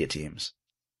those trivia teams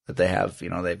that they have. You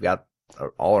know, they've got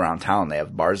all around town. They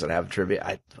have bars that have trivia.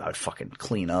 I would fucking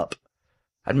clean up.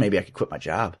 Maybe I could quit my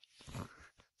job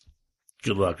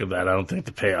Good luck with that. I don't think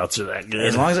the payouts are that good.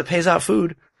 as long as it pays out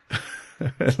food.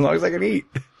 As long as I can eat.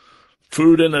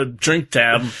 Food and a drink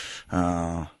tab.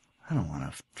 I don't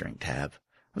want to drink tab.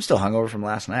 I'm still hungover from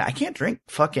last night. I can't drink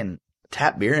fucking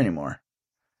tap beer anymore.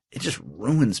 It just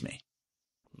ruins me.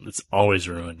 It's always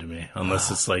ruined to me, unless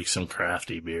it's like some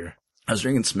crafty beer. I was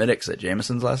drinking Smittix at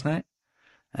Jameson's last night,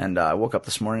 and I woke up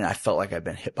this morning and I felt like I'd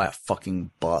been hit by a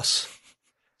fucking bus.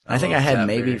 I think I love had tap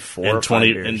maybe beer. 4 And or 5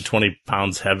 20 beers. and 20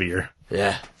 pounds heavier.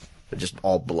 Yeah. But just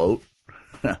all bloat.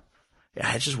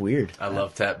 Yeah, it's just weird. I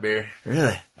love tap beer.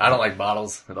 Really? I don't like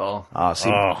bottles at all. Oh, see,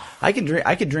 Oh. I could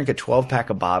drink a 12 pack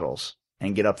of bottles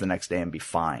and get up the next day and be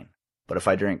fine. But if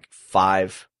I drink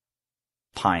 5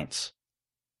 pints,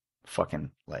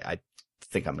 fucking, like, I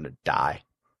think I'm gonna die.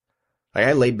 Like,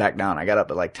 I laid back down. I got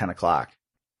up at like 10 o'clock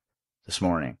this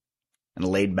morning and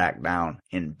laid back down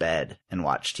in bed and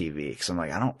watched TV because I'm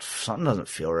like, something doesn't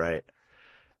feel right.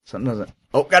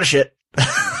 Got a shit.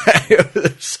 It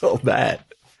was so bad.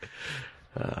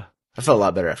 I felt a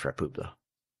lot better after I pooped though.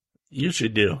 You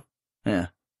should do. Yeah.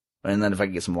 And then if I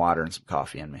could get some water and some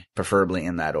coffee in me, preferably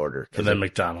in that order. And then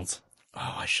McDonald's.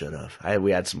 I should have.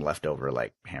 We had some leftover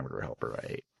like hamburger helper I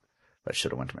ate. But I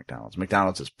should have went to McDonald's.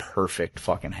 McDonald's is perfect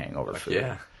fucking hangover food.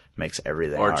 Yeah. Makes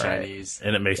everything Or all right. Chinese.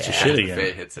 And it makes you Yeah. shit Buffet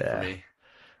again. hits it Yeah. for me.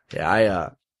 Yeah,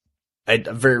 I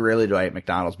very rarely do I eat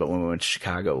McDonald's, but when we went to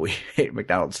Chicago, we ate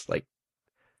McDonald's like,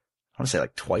 I want to say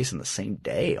like twice in the same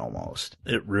day almost.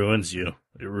 It ruins you.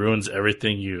 It ruins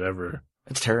everything you ever.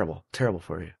 It's terrible. Terrible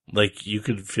for you. Like, you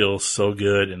could feel so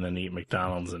good and then eat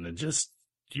McDonald's and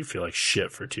you feel like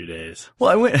shit for 2 days. Well,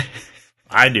 I went.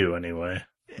 I do anyway.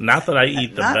 Not that I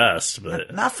eat the Not- best,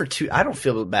 but Not for 2. I don't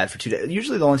feel bad for 2 days.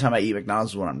 Usually the only time I eat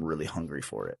McDonald's is when I'm really hungry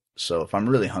for it. So if I'm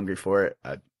really hungry for it,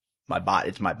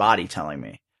 it's my body telling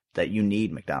me that you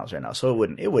need McDonald's right now. So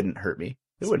it wouldn't hurt me.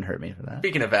 It wouldn't hurt me for that.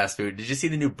 Speaking of fast food, did you see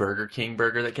the new Burger King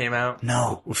burger that came out?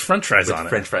 No. with French fries With on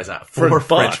French it. fries on it. For 4 a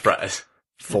French buck. fries.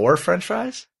 4 French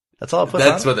fries? That's all I put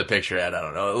That's on what the picture had. I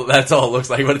don't know. That's all it looks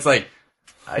like. But it's like,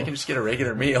 I can just get a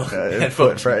regular meal and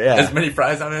put put yeah. as many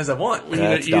fries on it as I want. Well,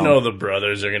 That's you dumb. know the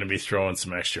brothers are going to be throwing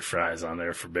some extra fries on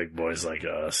there for big boys like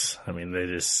us. I mean,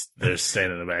 they're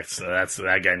standing in the back. So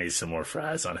that guy needs some more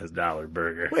fries on his $1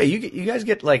 burger. Wait, you guys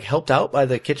get like helped out by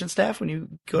the kitchen staff when you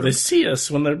go to They see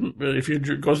us when if you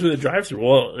go through the drive-through.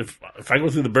 Well, if I go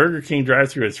through the Burger King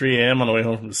drive-through at 3 a.m. on the way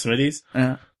home from the Smitty's,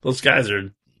 Yeah. those guys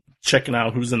are checking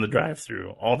out who's in the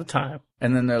drive-through all the time.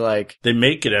 And then they're like, They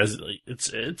make it as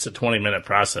it's a 20-minute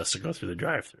process to go through the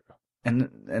drive-through.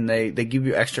 and they give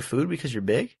you extra food because you're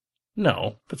big?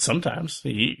 No, but sometimes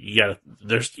you gotta.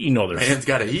 There's Man's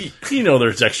gotta eat.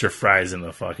 there's extra fries in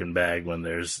the fucking bag when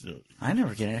I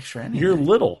never get extra anything. you're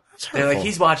little. That's They're hurtful. like,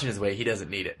 he's watching his weight. He doesn't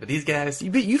need it. But these guys,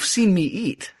 But you've seen me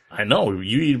eat. I know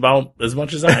you eat about as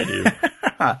much as I do.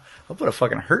 I'll put a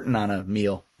fucking hurting on a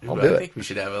meal. I'll I do it. think we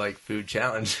should have a food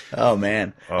challenge. Oh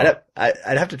man, Oh.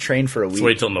 I'd have to train for a Let's week.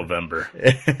 wait till November.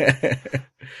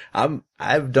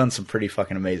 I've done some pretty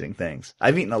fucking amazing things.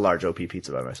 I've eaten a large OP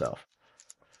pizza by myself.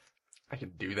 I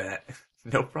can do that.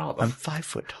 No I'm problem. 5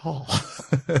 foot tall.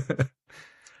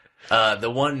 The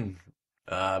one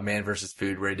Man versus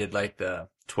Food where he did like the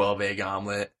 12 egg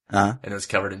omelet Huh? and it was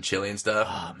covered in chili and stuff.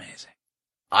 Oh, amazing.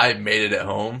 I made it at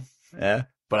home, Yeah.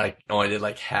 but I only did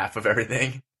like half of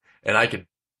everything and I could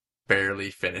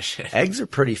barely finish it. Eggs are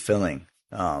pretty filling.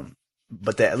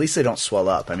 But at least they don't swell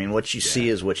up. I mean, what you see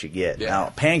is what you get. Yeah. Now,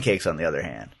 pancakes, on the other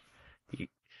hand,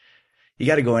 you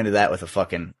got to go into that with a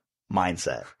fucking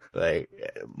mindset. Like,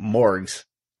 Morgs.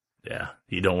 Yeah,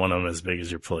 you don't want them as big as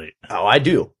your plate. Oh, I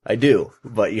do.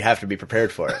 But you have to be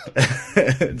prepared for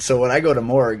it. So when I go to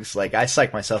Morgs, like, I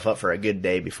psych myself up for a good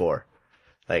day before.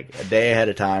 Like, a day ahead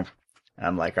of time. And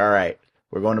I'm like, all right,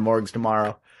 we're going to Morgs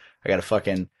tomorrow. I got to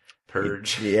fucking,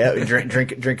 Purge. yeah,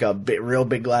 drink a real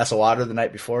big glass of water the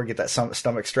night before, get that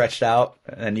stomach stretched out,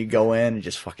 and then you go in and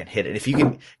just fucking hit it. If you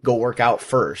can go work out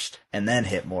first and then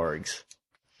hit Morgs,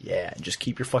 Yeah, and just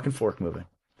keep your fucking fork moving.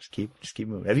 Just keep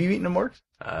moving. Have you eaten them works?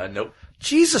 Nope.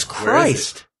 Jesus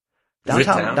Christ!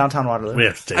 Town? Downtown Waterloo. We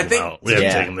have to take I them think- out. We have Yeah.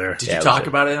 to take them there. Did Yeah, you it talk was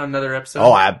about it on another episode?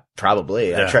 Oh, I probably.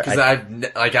 Yeah. Because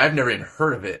I've never even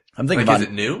heard of it. I'm thinking like, about is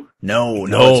it new? No,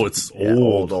 it's yeah,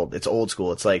 old. old. It's old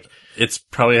school. It's like, It's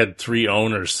probably had 3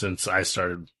 owners since I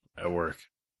started at work.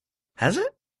 has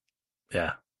it?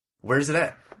 Yeah. Where's it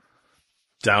at?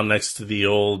 Down next to the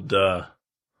old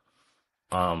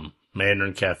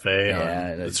Mandarin Cafe. Yeah,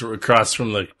 It's across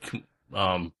from the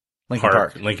Lincoln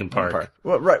Park. Lincoln Park.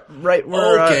 Well, right.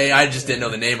 Where, Okay, I just didn't know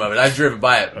the name of it. I've driven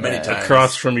by it many times.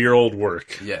 Across from your old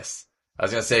work. Yes. I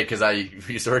was going to say, because I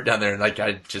used to work down there, and like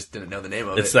I just didn't know the name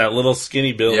of It's it. that little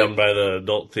skinny building Yep. by the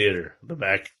adult theater. The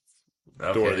back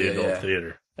Okay, door of the yeah, adult yeah.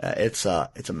 theater.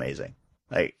 it's amazing.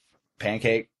 Like,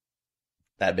 pancake,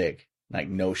 that big. Like,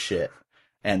 no shit.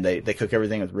 And they cook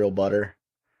everything with real butter.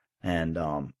 And,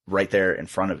 right there in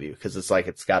front of you. Cause it's like,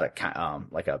 it's got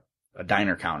a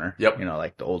diner counter. Yep. You know,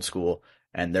 like the old school.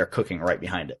 And they're cooking right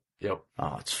behind it. Yep.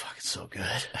 Oh, it's fucking so good.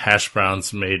 Hash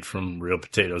browns made from real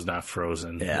potatoes, not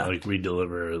frozen. Yeah. Like we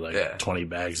deliver Yeah. 20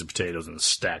 bags of potatoes and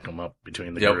stack them up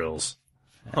between the Yep. grills.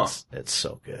 It's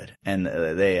so good. And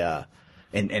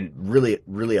and really,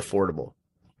 really affordable.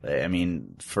 I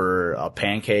mean, for a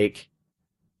pancake,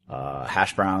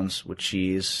 hash browns with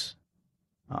cheese,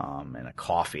 and a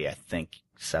coffee, I think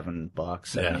 $7,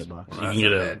 $7, $8. You can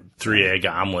get a 3-egg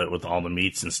omelet with all the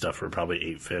meats and stuff for probably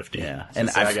 $8.50. Yeah. And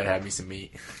And I gotta have me some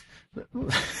meat.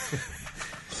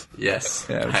 Yes.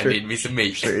 Yeah, I'm I sure- need me some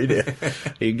meat. sure you do.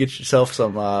 You can get yourself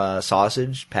some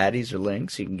sausage patties or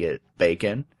links. You can get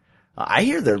bacon. I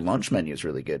hear their lunch menu is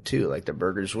really good too, like their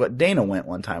burgers. What Dana went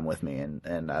one time with me,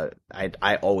 and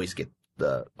I always get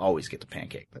the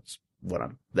pancake. That's what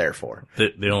I'm there for.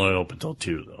 They only open till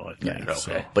 2 though, I think. Yeah,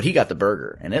 So okay. But he got the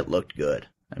burger, and it looked good.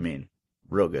 I mean,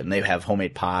 real good. And they have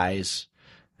homemade pies.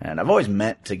 And I've always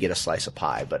meant to get a slice of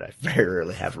pie, but I very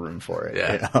rarely have room for it.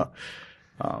 Yeah. You know?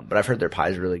 But I've heard their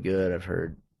pie's really good. I've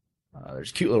heard there's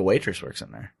a cute little waitress works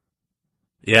in there.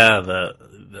 Yeah,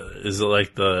 is it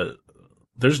like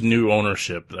there's new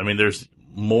ownership. I mean, there's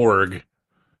Morg,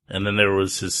 and then there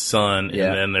was his son, Yeah.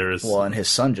 and then there was Well, and his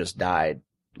son just died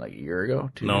like a year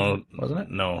ago, too. no, wasn't it?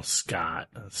 No, Scott.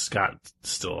 Scott's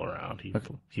still around. He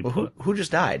Well, put who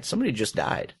just died? Somebody just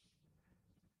died.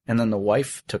 And then the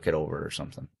wife took it over or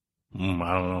something. I don't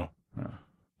know. Oh.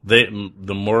 The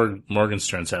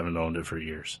Morgensterns haven't owned it for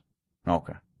years,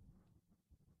 Okay.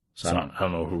 So so I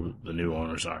don't know who the new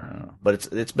owners I are. don't know. But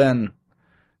it's been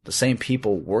the same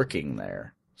people working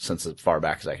there since as far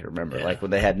back as I can remember. Yeah. Like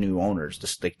when they had new owners,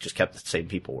 they just kept the same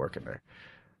people working there.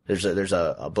 There's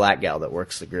a black gal that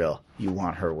works the grill. You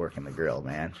want her working the grill,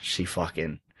 man.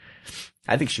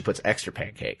 I think she puts extra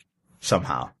pancake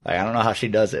somehow. Like, I don't know how she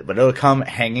does it, but it'll come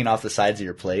hanging off the sides of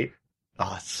your plate.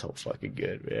 Oh, it's so fucking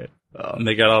good, man. Oh. And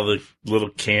they got all the little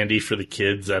candy for the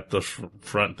kids at the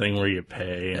front thing where you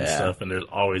pay and Yeah. stuff, and they're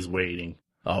always waiting.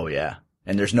 Oh yeah.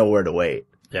 And there's nowhere to wait.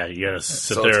 Yeah, you gotta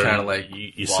sit So there. it's kind and of like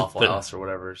you Waffle sit there, House or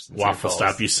whatever. St. Waffle Paul's.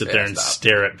 Stop. You sit Yeah, there and stop.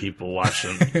 stare at people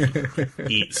watching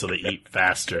eat, so they eat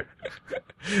faster.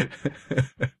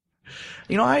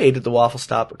 You know, I ate at the Waffle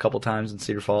Stop a couple times in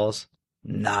Cedar Falls.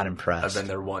 Not impressed. I've been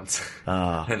there once,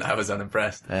 Oh, and I was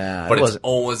unimpressed. yeah, But it it's wasn't.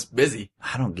 always busy.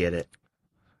 I don't get it.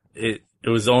 It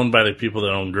was owned by the people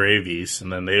that own Gravies,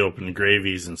 and then they opened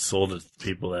Gravies and sold it to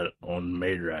people that owned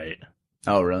Made Right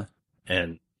Oh, really?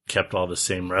 and kept all the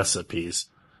same recipes.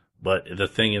 But the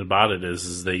thing about it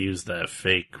is they use that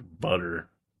fake butter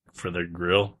for their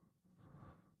grill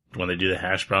when they do the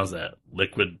hash browns. That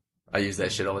liquid. I use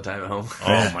that shit all the time at home.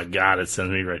 Oh my god! It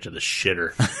sends me right to the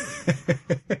shitter.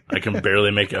 I can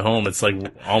barely make it home. It's like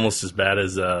almost as bad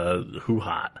as Who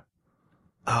Hot.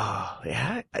 Oh,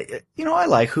 yeah. I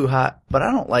like Who Hot, but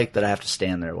I don't like that I have to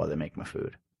stand there while they make my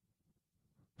food.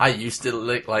 I used to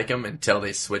like them until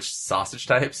they switched sausage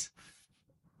types.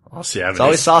 I'll see. I It's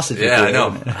always sausage. with Yeah, you, I know.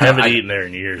 isn't it? I haven't I- eaten there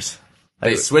in years.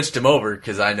 They switched them over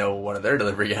because I know one of their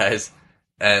delivery guys,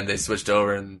 and they switched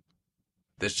over, and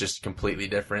it's just completely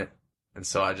different. And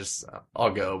so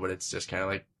I'll go, but it's just kind of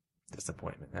like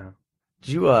disappointment now.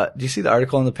 Did you see the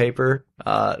article in the paper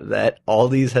that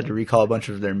Aldi's had to recall a bunch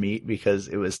of their meat because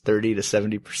it was 30 to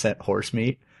 70% horse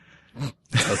meat?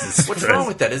 What's wrong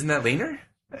with that? Isn't that leaner?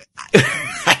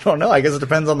 I don't know. I guess it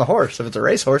depends on the horse. If it's a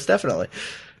racehorse, definitely.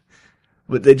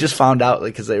 But they just found out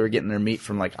because they were getting their meat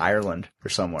from like Ireland or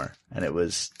somewhere, and it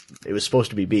was supposed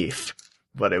to be beef,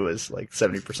 but it was like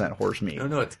 70% horse meat.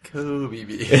 No, it's Kobe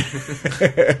beef.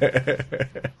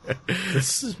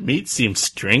 This meat seems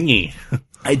stringy.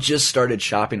 I just started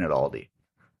shopping at Aldi.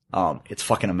 It's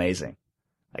fucking amazing.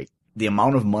 the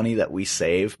amount of money that we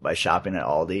save by shopping at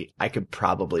Aldi, I could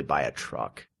probably buy a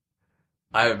truck.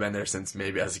 I haven't been there since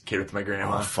maybe I was a kid with my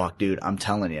grandma. Oh, fuck, dude. I'm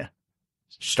telling you.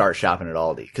 Start shopping at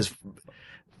Aldi. Because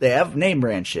they have name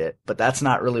brand shit, but that's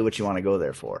not really what you want to go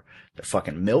there for. Their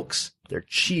fucking milks, their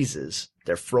cheeses,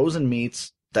 their frozen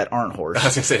meats that aren't horse. I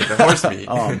was going to say, the horse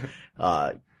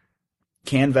meat.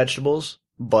 Canned vegetables,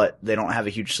 but they don't have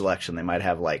a huge selection. They might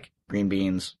have like green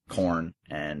beans, corn,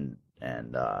 and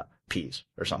peas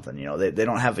or something. You know, they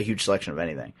don't have a huge selection of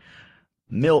anything.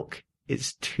 Milk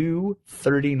is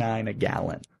 $2.39 a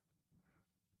gallon.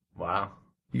 Wow.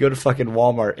 You go to fucking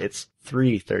Walmart, it's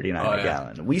 $3.39 a yeah.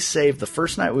 gallon. We saved, the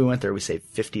first night we went there, we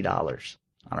saved $50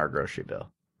 on our grocery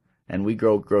bill. And we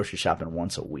go grocery shopping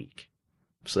once a week.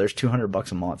 So there's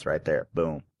 $200 a month right there.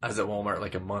 Boom. I was at Walmart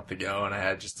like a month ago, and I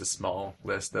had just a small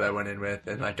list that I went in with,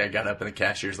 and like I got up, and the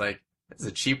cashier's like, "It's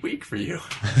a cheap week for you."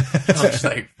 I was just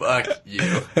like, "Fuck you,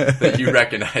 that you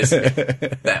recognize me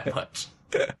that much."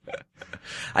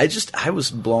 I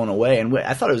was blown away, and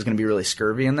I thought it was going to be really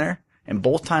scurvy in there. And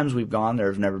both times we've gone, there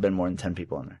have never been more than 10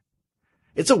 people in there.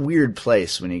 It's a weird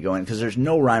place when you go in because there's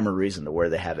no rhyme or reason to where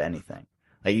they have anything.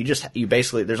 Like you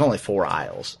basically, there's only 4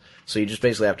 aisles. So you just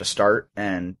basically have to start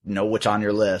and know what's on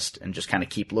your list and just kind of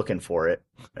keep looking for it,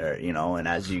 you know, and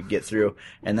as you get through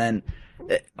and then,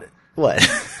 what?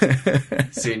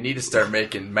 So you need to start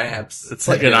making maps. It's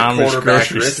like an Amish quarterback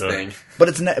grocery wrist store. thing. But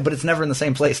it's never in the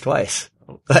same place twice.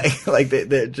 Like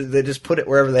they just put it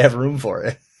wherever they have room for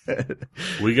it.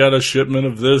 We got a shipment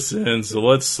of this in, so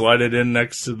let's slide it in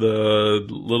next to the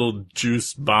little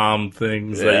juice bomb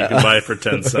things that you can buy for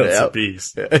 10 cents a Yep.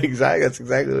 piece. Exactly. That's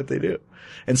exactly what they do.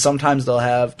 And sometimes they'll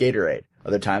have Gatorade.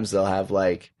 Other times they'll have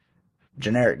like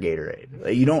generic Gatorade.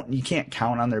 Like, you can't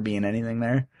count on there being anything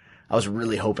there. I was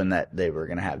really hoping that they were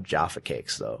going to have Jaffa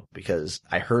cakes though, because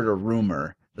I heard a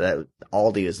rumor that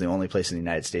Aldi is the only place in the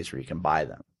United States where you can buy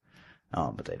them.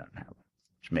 But they don't have them,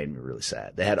 which made me really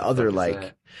sad. They had other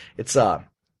like, it's a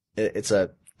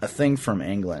thing from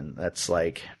England that's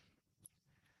like,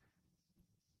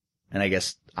 and I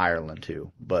guess Ireland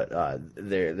too, but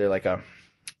they're like a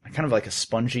kind of like a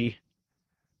spongy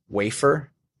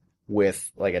wafer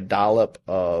with like a dollop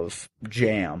of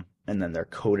jam, and then they're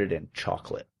coated in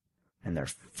chocolate, and they're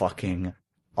fucking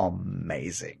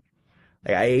amazing.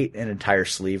 Like I ate an entire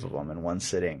sleeve of them in one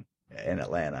sitting in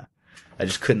Atlanta. I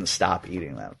just couldn't stop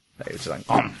eating them. It was like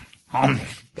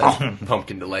That's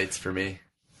pumpkin delights for me.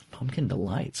 Pumpkin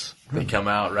delights. They come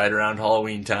out right around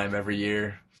Halloween time every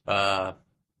year.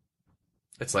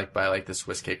 It's like by like the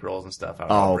Swiss cake rolls and stuff. I don't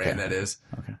know what brand that is.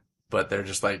 Okay. But they're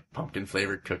just like pumpkin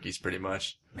flavored cookies pretty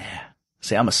much. Yeah.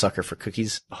 See, I'm a sucker for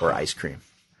cookies or ice cream.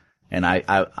 And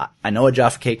I know a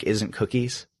Jaffa cake isn't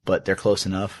cookies, but they're close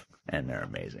enough and they're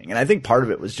amazing. And I think part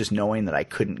of it was just knowing that I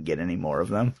couldn't get any more of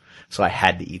them. So I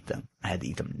had to eat them. I had to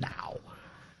eat them now.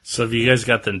 So have you guys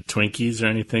got the Twinkies or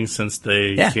anything since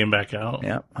they came back out?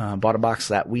 Yeah. Bought a box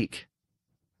that week.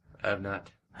 I have not.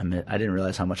 I didn't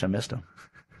realize how much I missed them.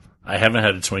 I haven't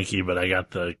had a Twinkie, but I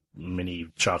got the mini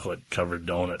chocolate covered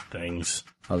donut things.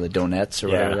 Oh, the donuts or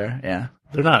whatever there? Yeah.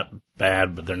 They're not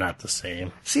bad, but they're not the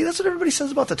same. See, that's what everybody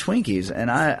says about the Twinkies. And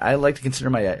I like to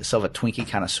consider myself a Twinkie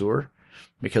connoisseur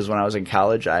because when I was in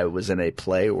college, I was in a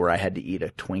play where I had to eat a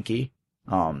Twinkie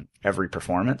every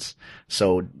performance.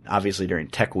 So obviously during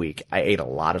Tech Week, I ate a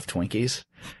lot of Twinkies.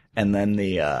 And then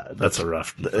that's a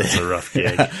rough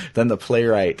gig. Then the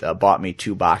playwright bought me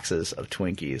 2 boxes of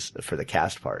Twinkies for the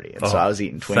cast party. And so I was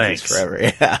eating Twinkies forever.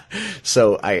 Yeah.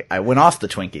 So I went off the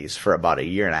Twinkies for about a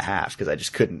year and a half because I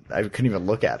couldn't even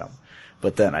look at them.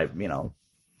 But then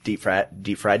deep fried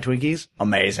Twinkies,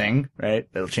 amazing, right?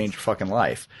 It'll change your fucking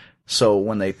life. So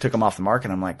when they took them off the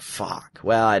market, I'm like, fuck.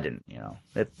 Well, I didn't,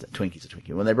 Twinkie's a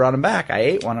Twinkie. When they brought them back, I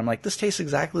ate one. I'm like, this tastes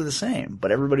exactly the same.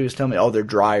 But everybody was telling me, oh, they're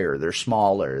drier, they're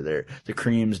smaller, the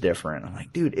cream's different. I'm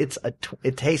like, dude, it's a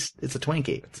Twinkie. It's a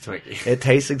Twinkie. It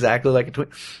tastes exactly like a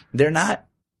Twinkie. They're not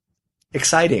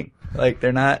exciting. Like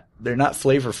they're not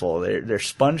flavorful. They're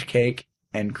sponge cake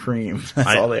and cream.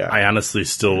 That's all they are. I honestly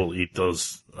still will eat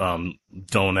those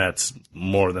donuts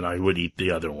more than I would eat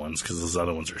the other ones because those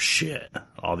other ones are shit.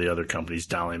 All the other companies,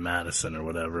 Dolly Madison or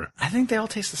whatever. I think they all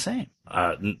taste the same.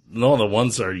 No, the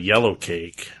ones are yellow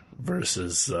cake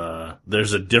versus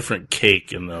there's a different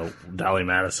cake in the Dolly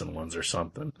Madison ones or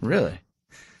something. Really?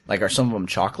 Like are some of them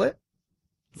chocolate?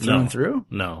 Through and through?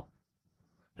 No.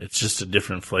 It's just a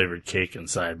different flavored cake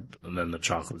inside, and then the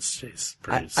chocolate stays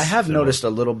pretty I have similar. noticed a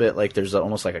little bit like there's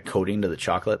almost like a coating to the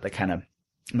chocolate that kind of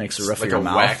Makes the roof like of your a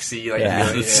mouth. waxy, like Yeah.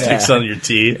 really- It sticks on your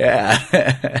teeth.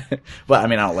 Yeah. But I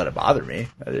mean, I don't let it bother me.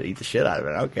 I eat the shit out of it.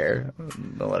 I don't care.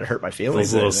 Don't let it hurt my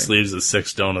feelings. Those little or anything. sleeves of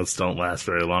 6 donuts don't last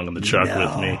very long in the truck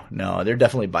with me. No, they're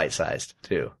definitely bite-sized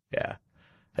too. Yeah.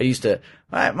 I used to,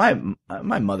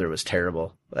 my mother was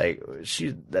terrible. Like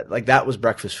that was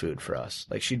breakfast food for us.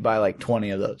 Like she'd buy like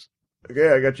 20 of those. Like,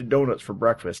 yeah, I got you donuts for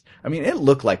breakfast. I mean, it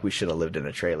looked like we should have lived in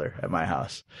a trailer at my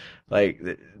house. Like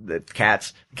the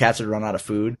cats would run out of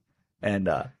food and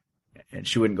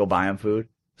she wouldn't go buy them food.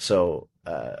 So,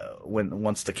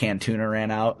 once the canned tuna ran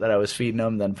out that I was feeding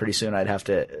them, then pretty soon I'd have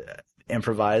to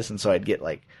improvise. And so I'd get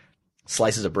like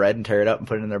slices of bread and tear it up and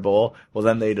put it in their bowl. Well,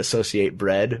 then they'd associate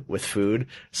bread with food.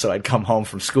 So I'd come home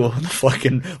from school and the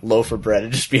fucking loaf of bread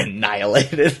would just be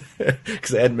annihilated because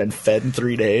they hadn't been fed in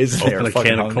 3 days. And they Open were a fucking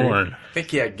can hungry. of corn. I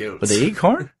think he had goats. But they eat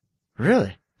corn?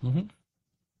 Really? Mhm.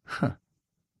 Huh.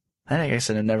 I guess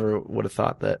I never would have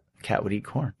thought that a cat would eat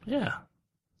corn. Yeah.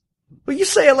 Well, you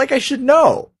say it like I should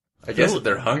know. I guess if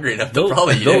they're hungry enough, they'll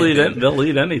probably eat they'll anything. they'll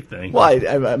eat anything. Well,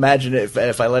 I imagine if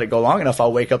I let it go long enough,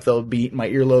 I'll wake up, they'll be eating my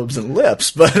earlobes and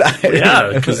lips. But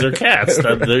Yeah, because they're cats.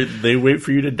 They wait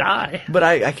for you to die. But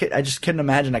I just couldn't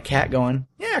imagine a cat going,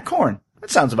 yeah, corn. That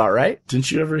sounds about right.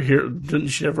 Didn't you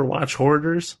ever watch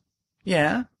Hoarders?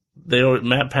 Yeah.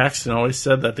 Matt Paxton always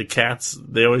said that the cats,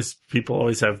 people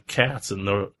always have cats, and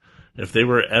if they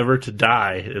were ever to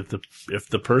die, if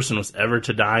the person was ever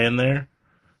to die in there,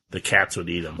 the cats would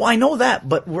eat them. Well, I know that,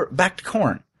 but we're back to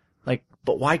corn. Like,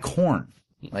 but why corn?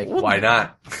 Like, Why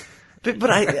not? But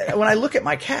when I look at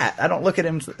my cat, I don't look at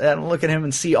him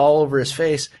and see all over his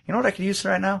face. You know what I could use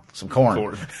right now? Some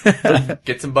corn.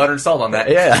 Get some butter and salt on that.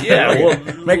 Yeah. Yeah,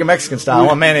 well, Make a Mexican style. I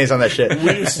want mayonnaise on that shit.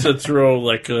 we used to throw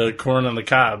like corn on the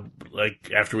cob.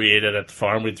 Like after we ate it at the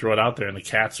farm, we'd throw it out there, and the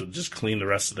cats would just clean the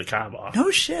rest of the cob off.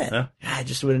 No shit. Yeah. I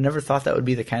just would have never thought that would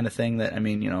be the kind of thing that, I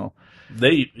mean, you know.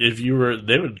 They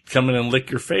would come in and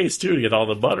lick your face too to get all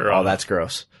the butter Oh, off. that's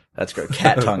gross. That's gross.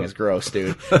 Cat tongue is gross,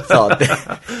 dude.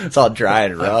 It's all dry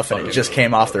and rough, and it just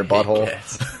came off their butthole.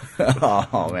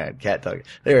 Oh man, cat tongue.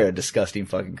 They're a disgusting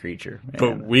fucking creature. Man.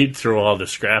 But we'd throw all the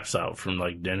scraps out from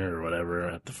like dinner or whatever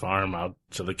at the farm out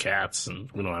to the cats, and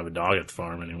we don't have a dog at the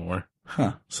farm anymore.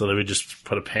 Huh. So they would just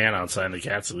put a pan outside, and the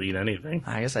cats would eat anything.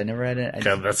 I guess I never had it.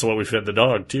 That's what we fed the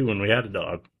dog too when we had a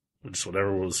dog. Just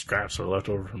whatever was scraps were left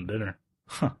over from dinner.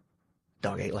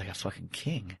 Dog ate like a fucking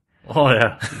king. Oh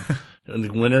yeah. In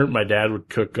the winter, my dad would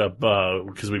cook up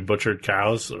because we butchered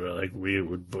cows. Or like we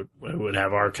would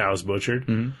have our cows butchered,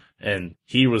 and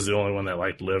he was the only one that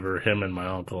liked liver. Him and my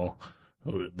uncle,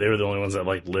 they were the only ones that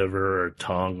liked liver or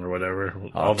tongue or whatever.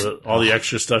 All the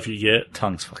extra stuff you get.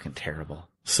 Tongue's fucking terrible.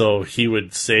 So he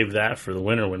would save that for the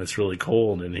winter when it's really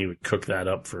cold, and he would cook that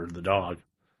up for the dog.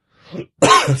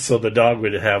 So the dog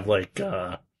would have like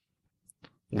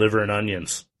liver and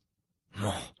onions.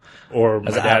 Or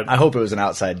my dad. I hope it was an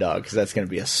outside dog, because that's going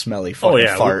to be a smelly fucking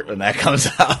fart when that comes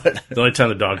out. The only time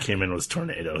the dog came in was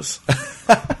tornadoes.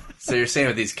 So you're saying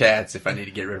with these cats, if I need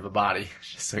to get rid of a body,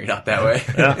 just swing it out that way.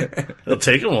 Yeah. It'll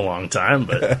take them a long time,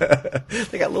 but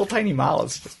They got little tiny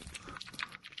mouths.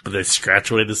 they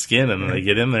scratch away the skin and then they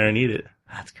get in there and eat it.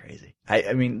 That's crazy.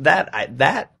 I mean, that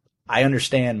I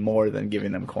understand more than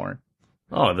giving them corn.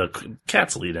 Oh, the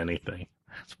cats will eat anything.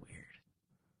 That's weird.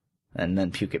 And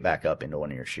then puke it back up into one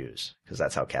of your shoes, because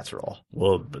that's how cats roll.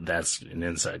 Well, but that's an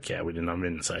inside cat. We didn't have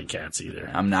inside cats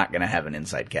either. I'm not going to have an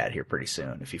inside cat here pretty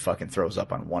soon if he fucking throws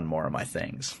up on one more of my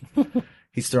things.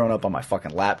 He's thrown up on my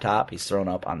fucking laptop. He's thrown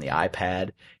up on the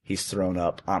iPad. He's thrown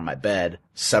up on my bed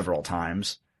several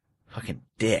times. Fucking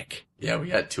dick. Yeah, we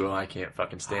got two of them. I can't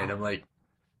fucking stand. I'm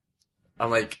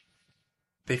like,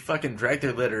 they fucking drag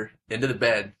their litter into the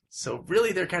bed. So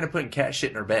really, they're kind of putting cat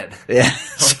shit in our bed. Yeah.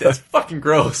 Like, that's fucking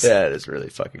gross. Yeah, it is really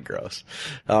fucking gross.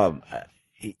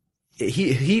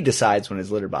 He decides when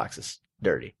his litter box is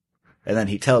dirty, and then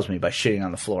he tells me by shitting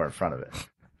on the floor in front of it.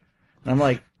 And I'm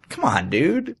like, come on,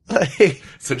 dude. Like,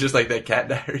 So just like that Cat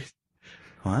Diaries,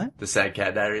 what? the sad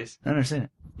Cat Diaries. I never seen it.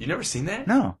 You never seen that?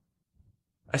 No.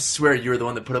 I swear you were the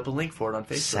one that put up a link for it on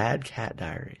Facebook. Sad Cat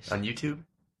Diaries. On YouTube?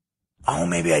 Oh,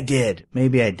 maybe I did.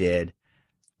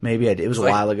 It was a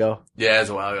Like- while ago. Yeah, it was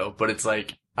a while ago. But it's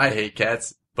like, I hate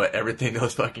cats, but everything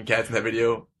those fucking cats in that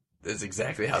video is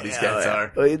exactly how these cats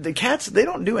are. The cats, they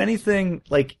don't do anything,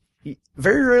 like,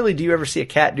 very rarely do you ever see a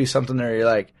cat do something where you're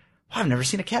like, wow, I've never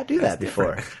seen a cat do that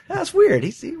before. That's weird.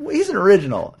 He's an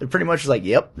original. It pretty much is like,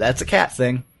 yep, that's a cat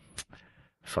thing.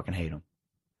 I fucking hate him.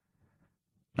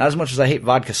 Not as much as I hate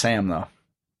Vodka Sam, though.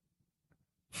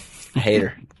 I hate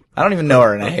her. I don't even know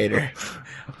her, and I hate her.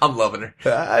 I'm loving her.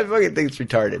 I fucking think it's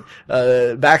retarded.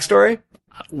 Backstory?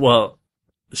 Well,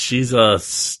 She's a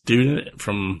student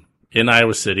in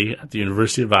Iowa City at the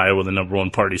University of Iowa, the number one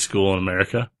party school in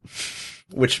America.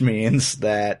 Which means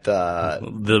that The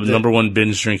number one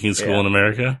binge drinking school in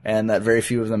America. and that very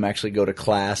few of them actually go to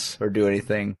class or do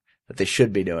anything that they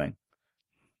should be doing.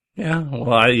 Yeah,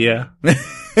 well, yeah.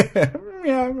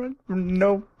 Yeah,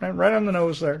 no, right on the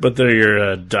nose there. But they're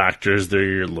your doctors, they're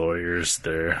your lawyers,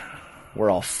 We're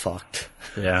all fucked.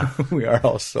 yeah. We are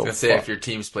all so I was gonna say, fucked. if your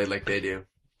team's played like they do,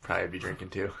 probably be drinking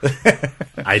too.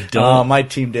 I don't, My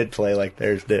team did play like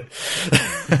theirs did.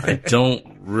 I don't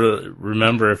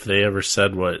remember if they ever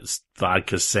said what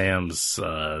Vodka Sam's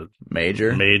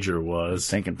Major? major was.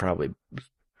 Thinking probably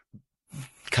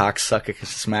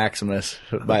cocksuckus Maximus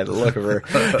by the look of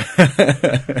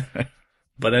her.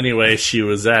 But anyway, she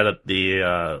was at the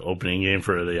opening game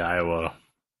for the Iowa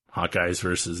Hawkeyes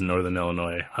versus Northern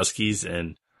Illinois Huskies,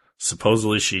 and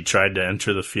supposedly she tried to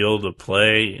enter the field to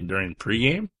play during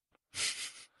pregame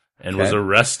and was Okay.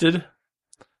 arrested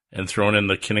and thrown in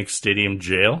the Kinnick Stadium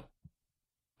jail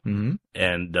Mm-hmm.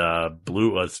 and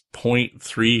blew a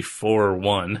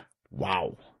 .341.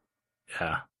 Wow.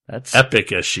 Yeah. That's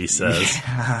Epic, as she says.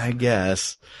 Yeah, I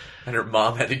guess. And her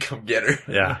mom had to come get her.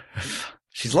 Yeah.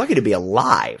 She's lucky to be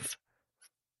alive.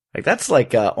 Like that's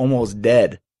like almost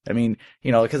dead. I mean,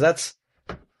 you know, because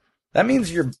that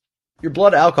means your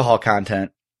blood alcohol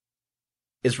content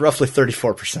is roughly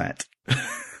 34%.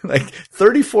 Like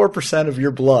 34% of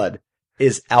your blood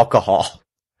is alcohol.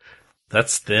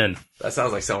 That's thin. That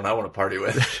sounds like someone I want to party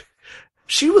with.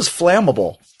 She was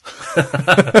flammable.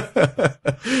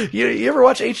 You ever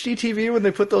watch HGTV when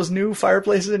they put those new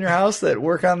fireplaces in your house that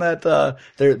work on that?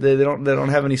 They don't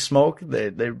have any smoke.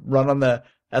 They run on the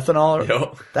ethanol.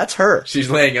 Yo, That's her. she's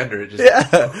laying under it. Just,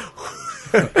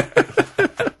 Yeah.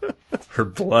 Her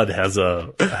blood has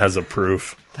a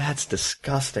proof. That's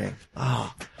disgusting.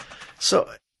 Oh, so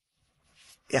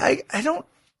yeah, I don't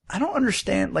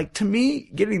understand. Like to me,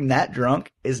 getting that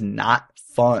drunk is not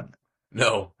fun.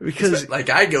 No, Because- like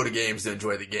I go to games to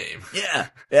enjoy the game. Yeah,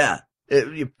 yeah.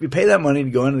 You pay that money to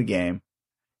go into the game.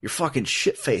 You're fucking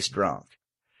shit-faced drunk.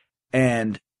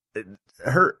 And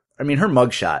her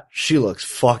mugshot, she looks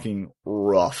fucking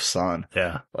rough, son.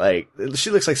 Yeah. Like, she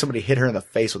looks like somebody hit her in the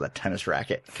face with a tennis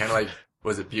racket. Kind of like,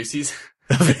 was it Busey's?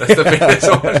 That's the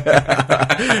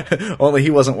famous one. Only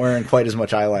he wasn't wearing quite as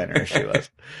much eyeliner as she was.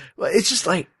 But it's just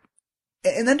like,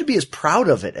 and then to be as proud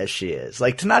of it as she is,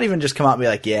 like to not even just come out and be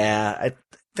like, yeah,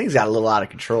 things got a little out of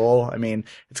control. I mean,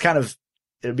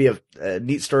 it'd be a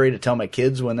neat story to tell my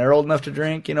kids when they're old enough to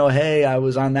drink, you know, hey, I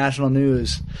was on national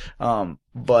news.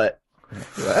 But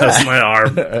That's my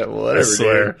arm. whatever, I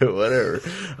swear. dude.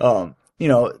 Whatever. You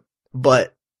know,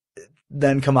 but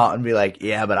then come out and be like,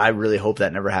 yeah, but I really hope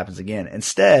that never happens again.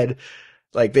 Instead,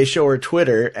 like they show her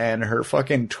Twitter and her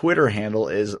fucking Twitter handle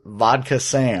is Vodka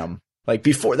Sam. Like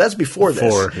before this.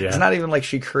 Yeah. It's not even like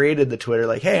she created the Twitter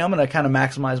like, hey, I'm going to kind of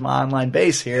maximize my online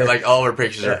base here. And like all her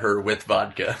pictures are her with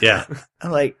vodka. Yeah.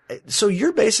 I'm like, so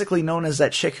you're basically known as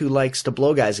that chick who likes to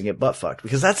blow guys and get butt fucked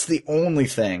because that's the only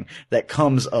thing that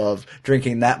comes of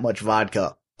drinking that much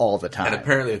vodka all the time. And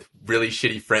apparently with really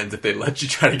shitty friends if they let you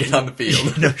try to get on the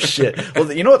field. No shit.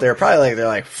 Well, you know what they're probably like? They're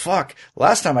like, fuck,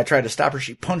 last time I tried to stop her,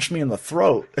 she punched me in the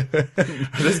throat.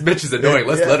 This bitch is annoying.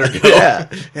 Let's let her go. Yeah.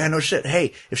 Yeah, no shit.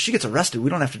 Hey, if she gets arrested, we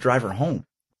don't have to drive her home.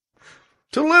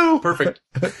 Toodaloo. Perfect.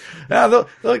 Yeah, they'll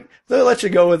let you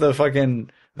go with a fucking,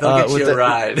 They'll get with you a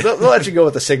ride. They'll let you go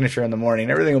with the signature in the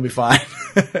morning. Everything will be fine.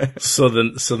 So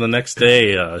the next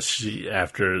day, she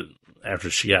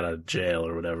after she got out of jail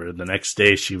or whatever, the next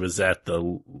day she was at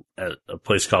a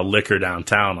place called Liquor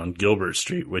downtown on Gilbert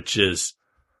Street, which is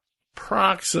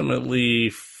approximately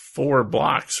 4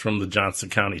 blocks from the Johnson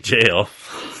County Jail,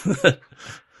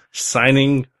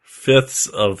 signing fifths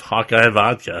of Hawkeye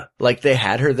vodka. Like they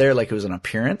had her there like it was an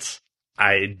appearance.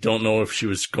 I don't know if she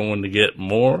was going to get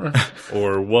more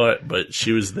or what, but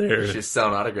she was there. She's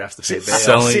selling autographs to pay bail.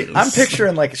 Selling- See, I'm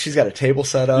picturing like she's got a table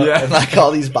set up Yeah. and like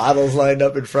all these bottles lined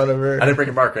up in front of her. I didn't bring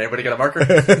a marker. Anybody got a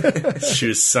marker? She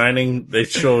was signing. They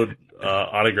showed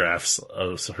autographs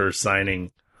of her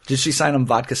signing. Did she sign them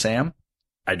Vodka Sam?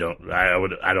 I don't know. I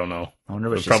wonder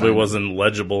what It she probably signed. wasn't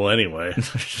legible anyway.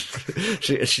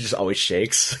 she just always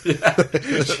shakes.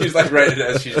 She's like right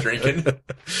as she's drinking.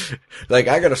 Like,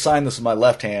 I gotta sign this with my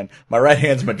left hand. My right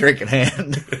hand's my drinking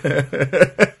hand.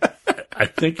 I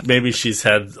think maybe she's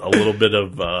had a little bit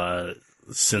of,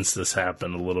 since this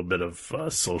happened, a little bit of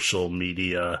social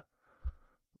media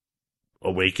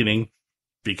awakening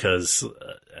because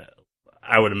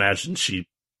I would imagine she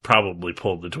probably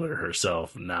pulled the Twitter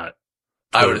herself, not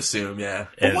I would assume, yeah.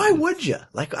 But And- why would you?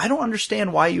 Like, I don't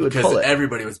understand why you would Because pull it.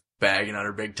 everybody was bagging on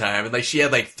her big time. And like, she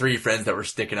had like 3 friends that were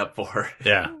sticking up for her.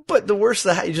 Yeah. But the worst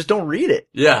that you just don't read it.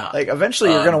 Yeah. Like,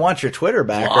 eventually you're going to want your Twitter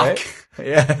back, block. right?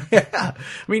 Yeah. Yeah.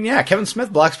 I mean, yeah, Kevin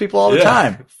Smith blocks people all the Yeah.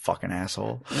 time. Fucking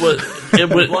asshole. Well, it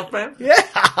would, Blocked by him?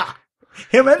 Yeah.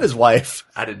 Him and his wife.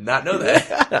 I did not know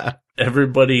that. Yeah.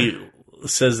 everybody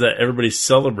says that everybody's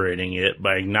celebrating it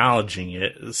by acknowledging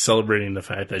it, celebrating the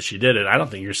fact that she did it. I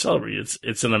don't think you're celebrating.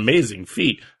 It's an amazing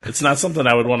feat. It's not something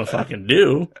I would want to fucking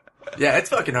do. Yeah, it's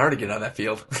fucking hard to get on that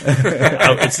field.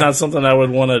 It's not something I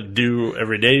would want to do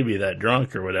every day, be that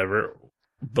drunk or whatever.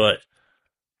 But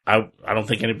I don't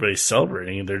think anybody's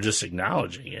celebrating it. They're just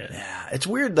acknowledging it. Yeah. It's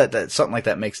weird that something like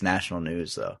that makes national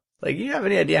news, though. Like, you have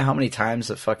any idea how many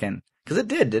times it fucking, cause it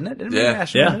did, didn't it? Didn't it make Yeah.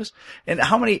 national Yeah. news? And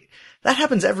how many, that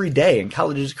happens every day in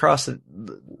colleges across the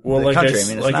Well, country.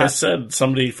 I said,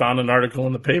 somebody found an article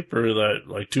in the paper that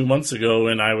like 2 months ago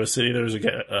in Iowa City, there was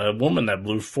a woman that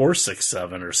blew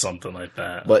 4.67 or something like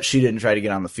that. but she didn't try to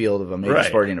get on the field of a major Right.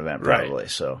 sporting event, Right. probably.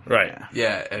 So, Right. yeah.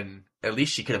 Yeah, and at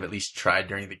least she could have at least tried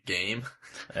during the game.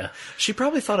 She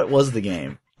probably thought it was the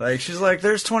game. Like, she's like,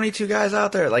 there's 22 guys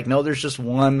out there. Like, no, there's just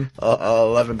one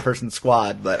 11-person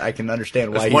squad, but I can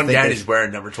understand why There's you one think guy there's- who's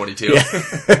wearing number 22.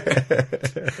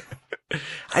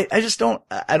 I just don't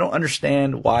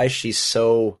understand why she's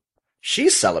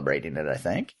celebrating it, I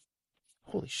think.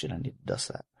 Holy shit, I need to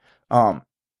dust that.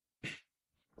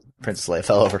 Princess Leia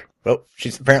fell over. Oh,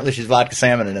 she's vodka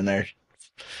salmoning in there.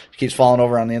 She keeps falling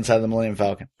over on the inside of the Millennium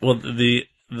Falcon. Well, the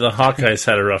Hawkeyes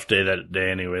had a rough day that day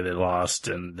anyway. They lost,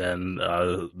 and then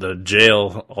the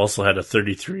jail also had a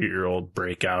 33-year-old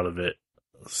break out of it.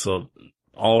 So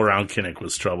all around Kinnick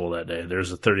was trouble that day.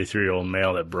 There's a 33-year-old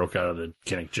male that broke out of the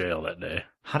Kinnick jail that day.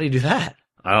 How do you do that?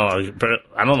 I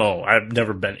don't know. I've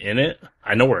never been in it.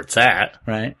 I know where it's at,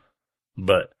 Right?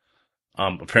 but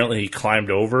apparently he climbed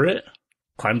over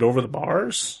the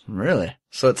bars. Really?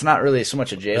 So it's not really so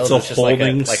much a jail. It's a just like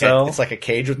holding cell. it's like a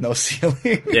cage with no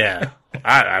ceiling. Yeah,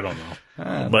 I don't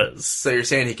know, but So you're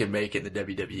saying he can make it in the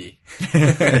WWE?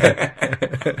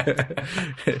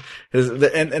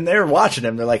 and they're watching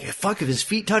him. They're like, "Fuck! If his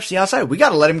feet touch the outside, we got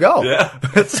to let him go." Yeah.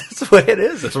 that's the way it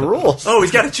is. It's rules. Oh,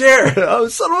 he's got a chair! Oh,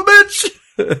 son of a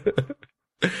bitch!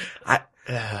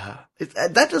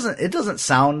 It doesn't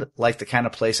sound like the kind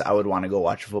of place I would want to go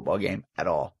watch a football game at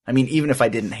all. I mean, even if I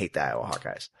didn't hate the Iowa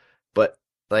Hawkeyes, but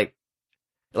like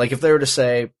if they were to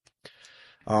say,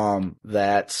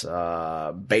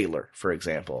 that, Baylor, for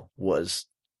example, was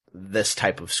this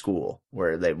type of school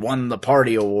where they won the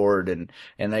party award and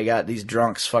they got these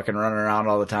drunks fucking running around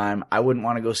all the time, I wouldn't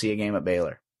want to go see a game at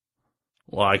Baylor.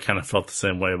 well, I kind of felt the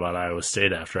same way about Iowa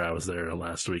State after I was there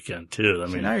last weekend too. I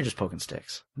See, mean, now you're just poking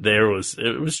sticks.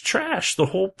 it was trash. The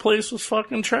whole place was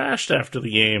fucking trashed after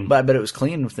the game. But I bet it was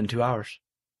clean within 2 hours.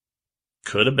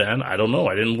 Could have been. I don't know.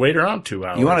 I didn't wait around 2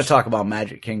 hours. You want to talk about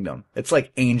Magic Kingdom? It's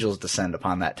like angels descend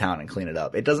upon that town and clean it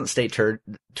up. It doesn't stay turdy.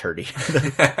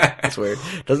 That's weird.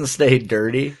 It doesn't stay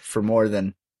dirty for more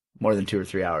than 2 or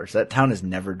 3 hours. That town is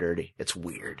never dirty. It's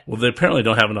weird. Well, they apparently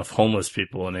don't have enough homeless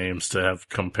people in Ames to have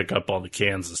come pick up all the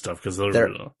cans and stuff because There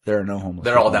are no homeless.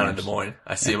 They're all people down in Ames. Des Moines.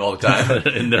 I see them all the time.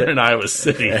 and they're in Iowa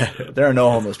City. There are no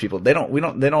homeless people. They don't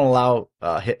allow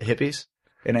hippies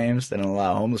in Ames. They don't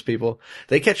allow homeless people.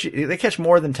 They catch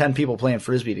more than 10 people playing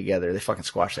frisbee together. They fucking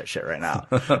squash that shit right now.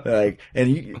 Like, and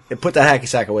you put that hacky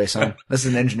sack away, son. This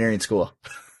is an engineering school.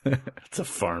 It's a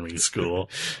farming school.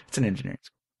 It's an engineering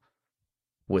school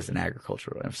with an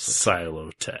agricultural emphasis.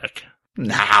 Silo tech.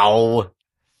 No.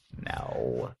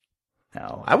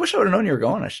 I wish I would have known you were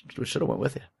going. I should have went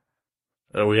with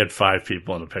you. We had 5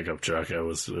 people in a pickup truck. It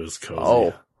was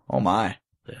cozy. Oh my.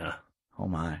 Yeah. Oh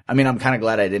my. I mean, I'm kind of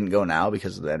glad I didn't go now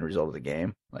because of the end result of the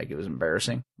game. Like, it was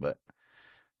embarrassing, but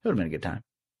it would have been a good time.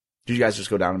 Did you guys just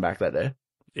go down and back that day?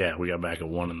 Yeah, we got back at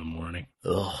 1 a.m.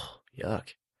 Ugh, yuck.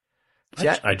 See,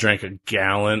 I drank a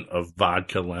gallon of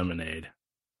vodka lemonade.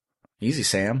 easy,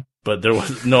 Sam. But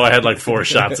I had like 4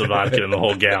 shots of vodka in the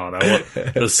whole gallon.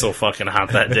 It was so fucking hot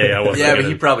that day. I wasn't Yeah, but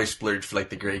gonna- he probably splurged for like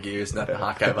the Grey Goose, not the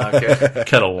Hawkeye vodka.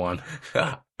 Kettle One.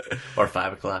 Or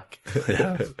 5 o'clock.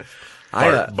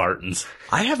 Barton's.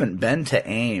 I haven't been to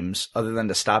Ames other than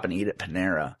to stop and eat at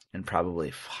Panera in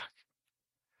probably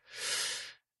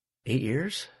 8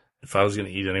 years. If I was going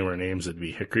to eat anywhere in Ames, it'd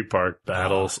be Hickory Park,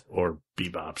 Battles, or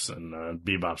Bebop's. And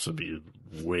Bebop's would be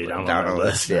way down on the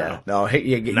list. Yeah. No,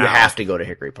 you Now. have to go to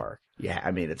Hickory Park. Yeah,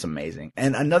 I mean, it's amazing.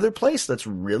 And another place that's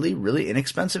really, really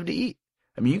inexpensive to eat.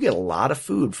 I mean, you get a lot of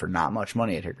food for not much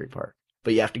money at Hickory Park,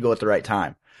 but you have to go at the right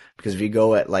time. Because if you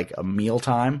go at like a meal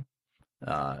time,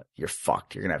 you're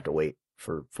fucked. You're going to have to wait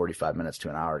for 45 minutes to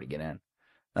an hour to get in.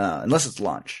 unless it's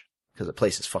lunch, because the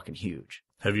place is fucking huge.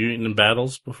 Have you eaten in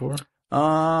Battles before?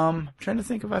 Trying to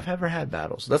think if I've ever had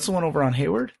Battles. That's the one over on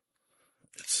Hayward?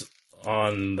 It's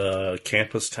on the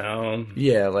campus town.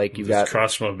 Yeah, like you've got,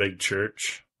 across from a big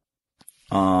church.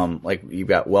 like you've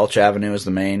got Welch Avenue as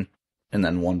the main, and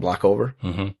then one block over.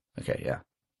 Mm-hmm. Okay, yeah.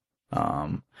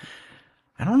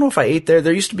 I don't know if I ate there.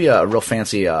 There used to be a real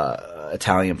fancy,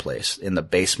 Italian place in the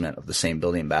basement of the same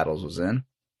building Battles was in.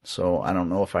 So I don't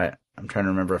know if I'm trying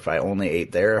to remember if I only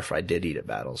ate there or if I did eat at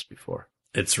Battles before.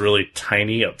 It's really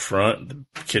tiny up front.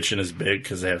 The kitchen is big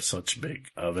because they have such big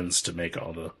ovens to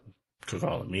cook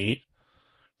all the meat.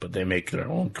 But they make their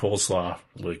own coleslaw.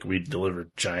 Like, we deliver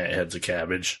giant heads of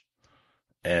cabbage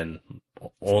and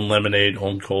own lemonade,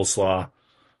 own coleslaw.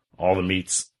 All the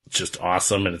meat's just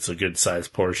awesome, and it's a good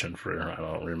sized portion for, I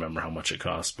don't remember how much it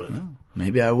costs, but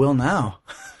Maybe I will now.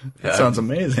 That sounds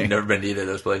amazing. I've never been to either of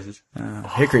those places.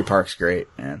 Hickory Park's great,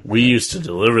 man. we used to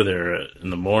deliver there in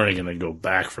the morning and then go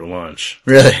back for lunch.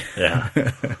 Really? Yeah.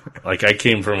 Like, I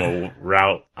came from a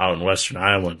route out in Western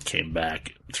Iowa, came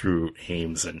back through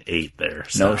Ames and ate there.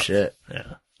 No stopped. shit.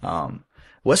 Yeah.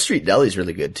 West Street Deli's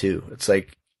really good too. It's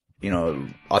like,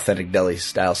 authentic deli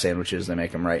style sandwiches. They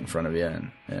make them right in front of you,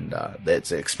 and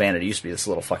it's expanded. It used to be this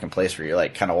little fucking place where you're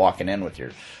like kind of walking in with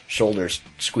your shoulders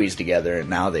squeezed together, and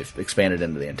now they've expanded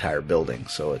into the entire building,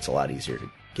 so it's a lot easier to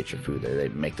get your food there. They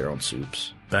make their own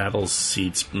soups. Battles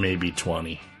seats maybe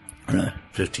 20.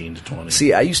 15 to 20.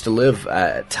 See, I used to live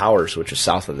at Towers, which is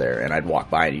south of there, and I'd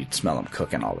walk by and you'd smell them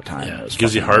cooking all the time. Yeah, was it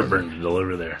gives you fucking heartburn to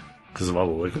deliver there because of all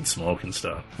the liquid smoke and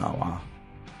stuff. amazing. Oh, wow.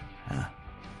 Yeah.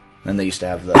 Then they used to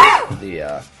have the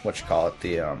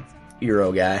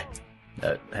Euro guy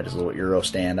that had his little Euro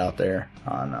stand out there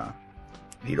on,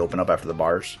 he'd open up after the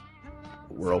bars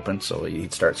were open, so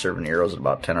he'd start serving Euros at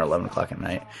about 10 or 11 o'clock at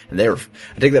night. And I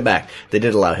take that back, they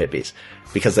did allow hippies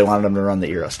because they wanted them to run the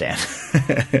Euro stand.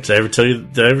 Did I ever tell you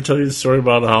the story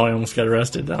about how I almost got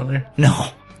arrested down there? No.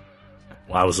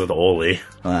 Well, I was at Ole.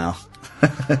 Wow.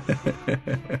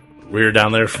 We were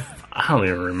down there, I don't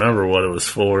even remember what it was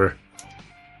for,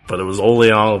 but it was Ole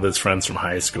and all of his friends from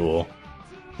high school,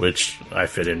 which I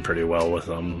fit in pretty well with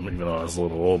them, even though I was a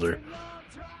little older.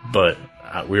 But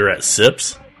we were at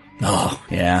Sips. Oh,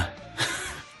 yeah.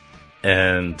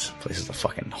 And Place is a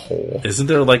fucking hole. isn't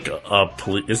there like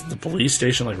isn't the police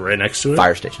station like right next to it?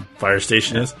 Fire station. Fire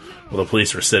station is? Well, the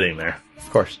police were sitting there. Of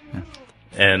course. Yeah.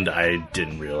 And I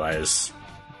didn't realize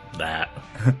that.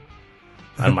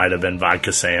 I might have been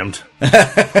vodka Sam'd.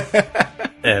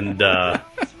 And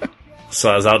so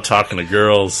I was out talking to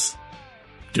girls,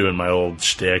 doing my old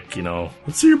shtick,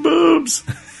 let's see your boobs.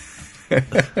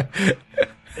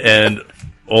 And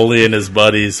Ole and his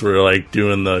buddies were like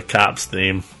doing the Cops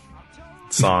theme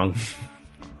song.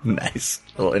 Nice.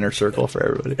 Little inner circle for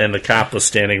everybody. And the cop was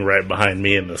standing right behind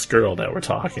me and this girl that were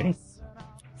talking.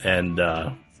 And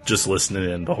just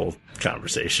listening in the whole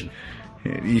conversation.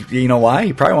 You know why?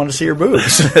 You probably wanted to see your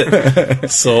boobs.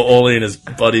 So Ole and his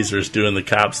buddies are just doing the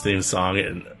Cops theme song,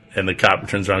 and the cop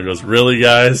turns around and goes, "Really,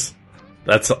 guys?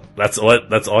 That's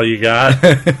all you got?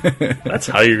 That's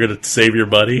how you're gonna save your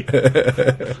buddy?"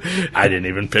 I didn't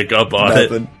even pick up on it.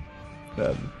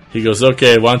 Nothing. He goes,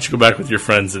 "Okay, why don't you go back with your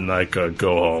friends and go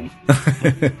home?"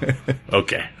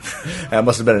 Okay. That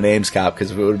must have been an Ames cop, because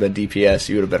if it would have been DPS,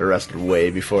 you would have been arrested way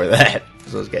before that.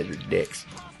 Those guys are dicks.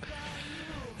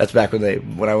 That's back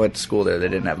when I went to school there, they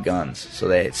didn't have guns, so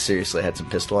they seriously had some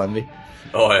pistol envy.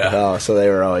 Oh, yeah. Oh, so they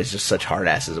were always just such hard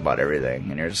asses about everything,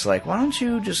 and you're just like, why don't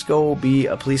you just go be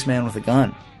a policeman with a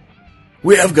gun?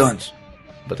 We have guns!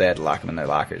 But they had to lock them in their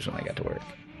lockers when they got to work.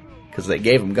 Because they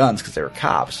gave them guns because they were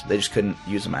cops. They just couldn't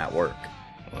use them at work.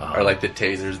 Or like the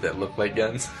tasers that look like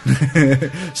guns.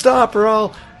 Stop or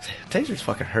all... Tasers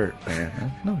fucking hurt,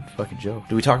 man. No fucking joke.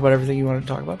 Do we talk about everything you wanted to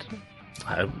talk about today?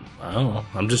 I don't know.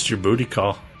 I'm just your booty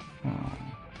call.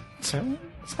 It's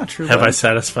not true. Have bud. I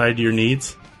satisfied your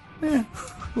needs? A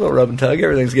little rub and tug.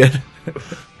 Everything's good.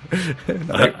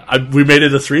 We made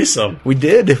it a threesome. We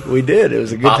did. It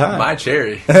was a good time. My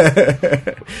cherry.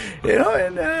 And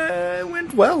it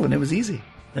went well, and it was easy.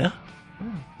 Yeah.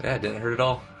 Yeah, it didn't hurt at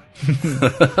all.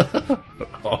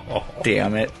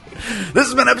 Damn it. This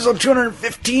has been episode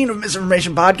 215 of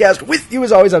Misinformation Podcast. With you,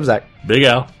 as always, I'm Zach. Big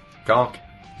Al. Conk.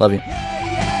 Love you. You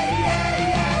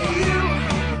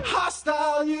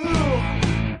hostile, you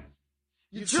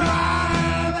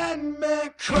driving me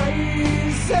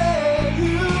crazy.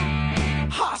 You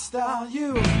hostile,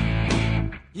 you.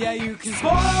 Yeah, you can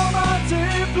spoil my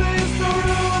day, please don't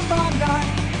ruin my night.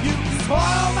 You can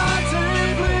spoil my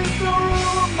day, please don't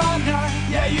ruin my night.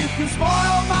 Yeah, you can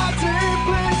spoil my day,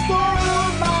 please don't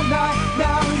ruin my night.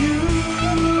 Now you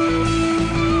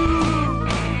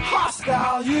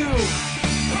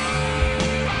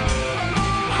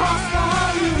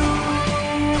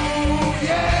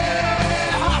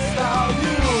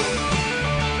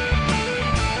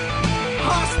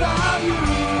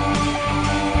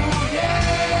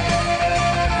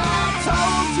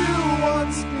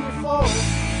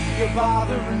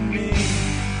bothering me.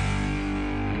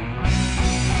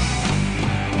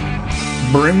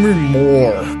 Bring me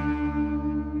more.